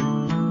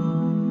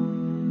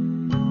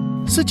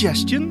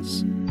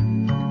 Suggestions.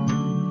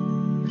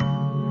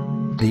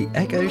 The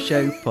Echo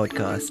Show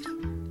Podcast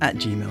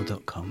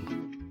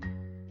 @gmail.com.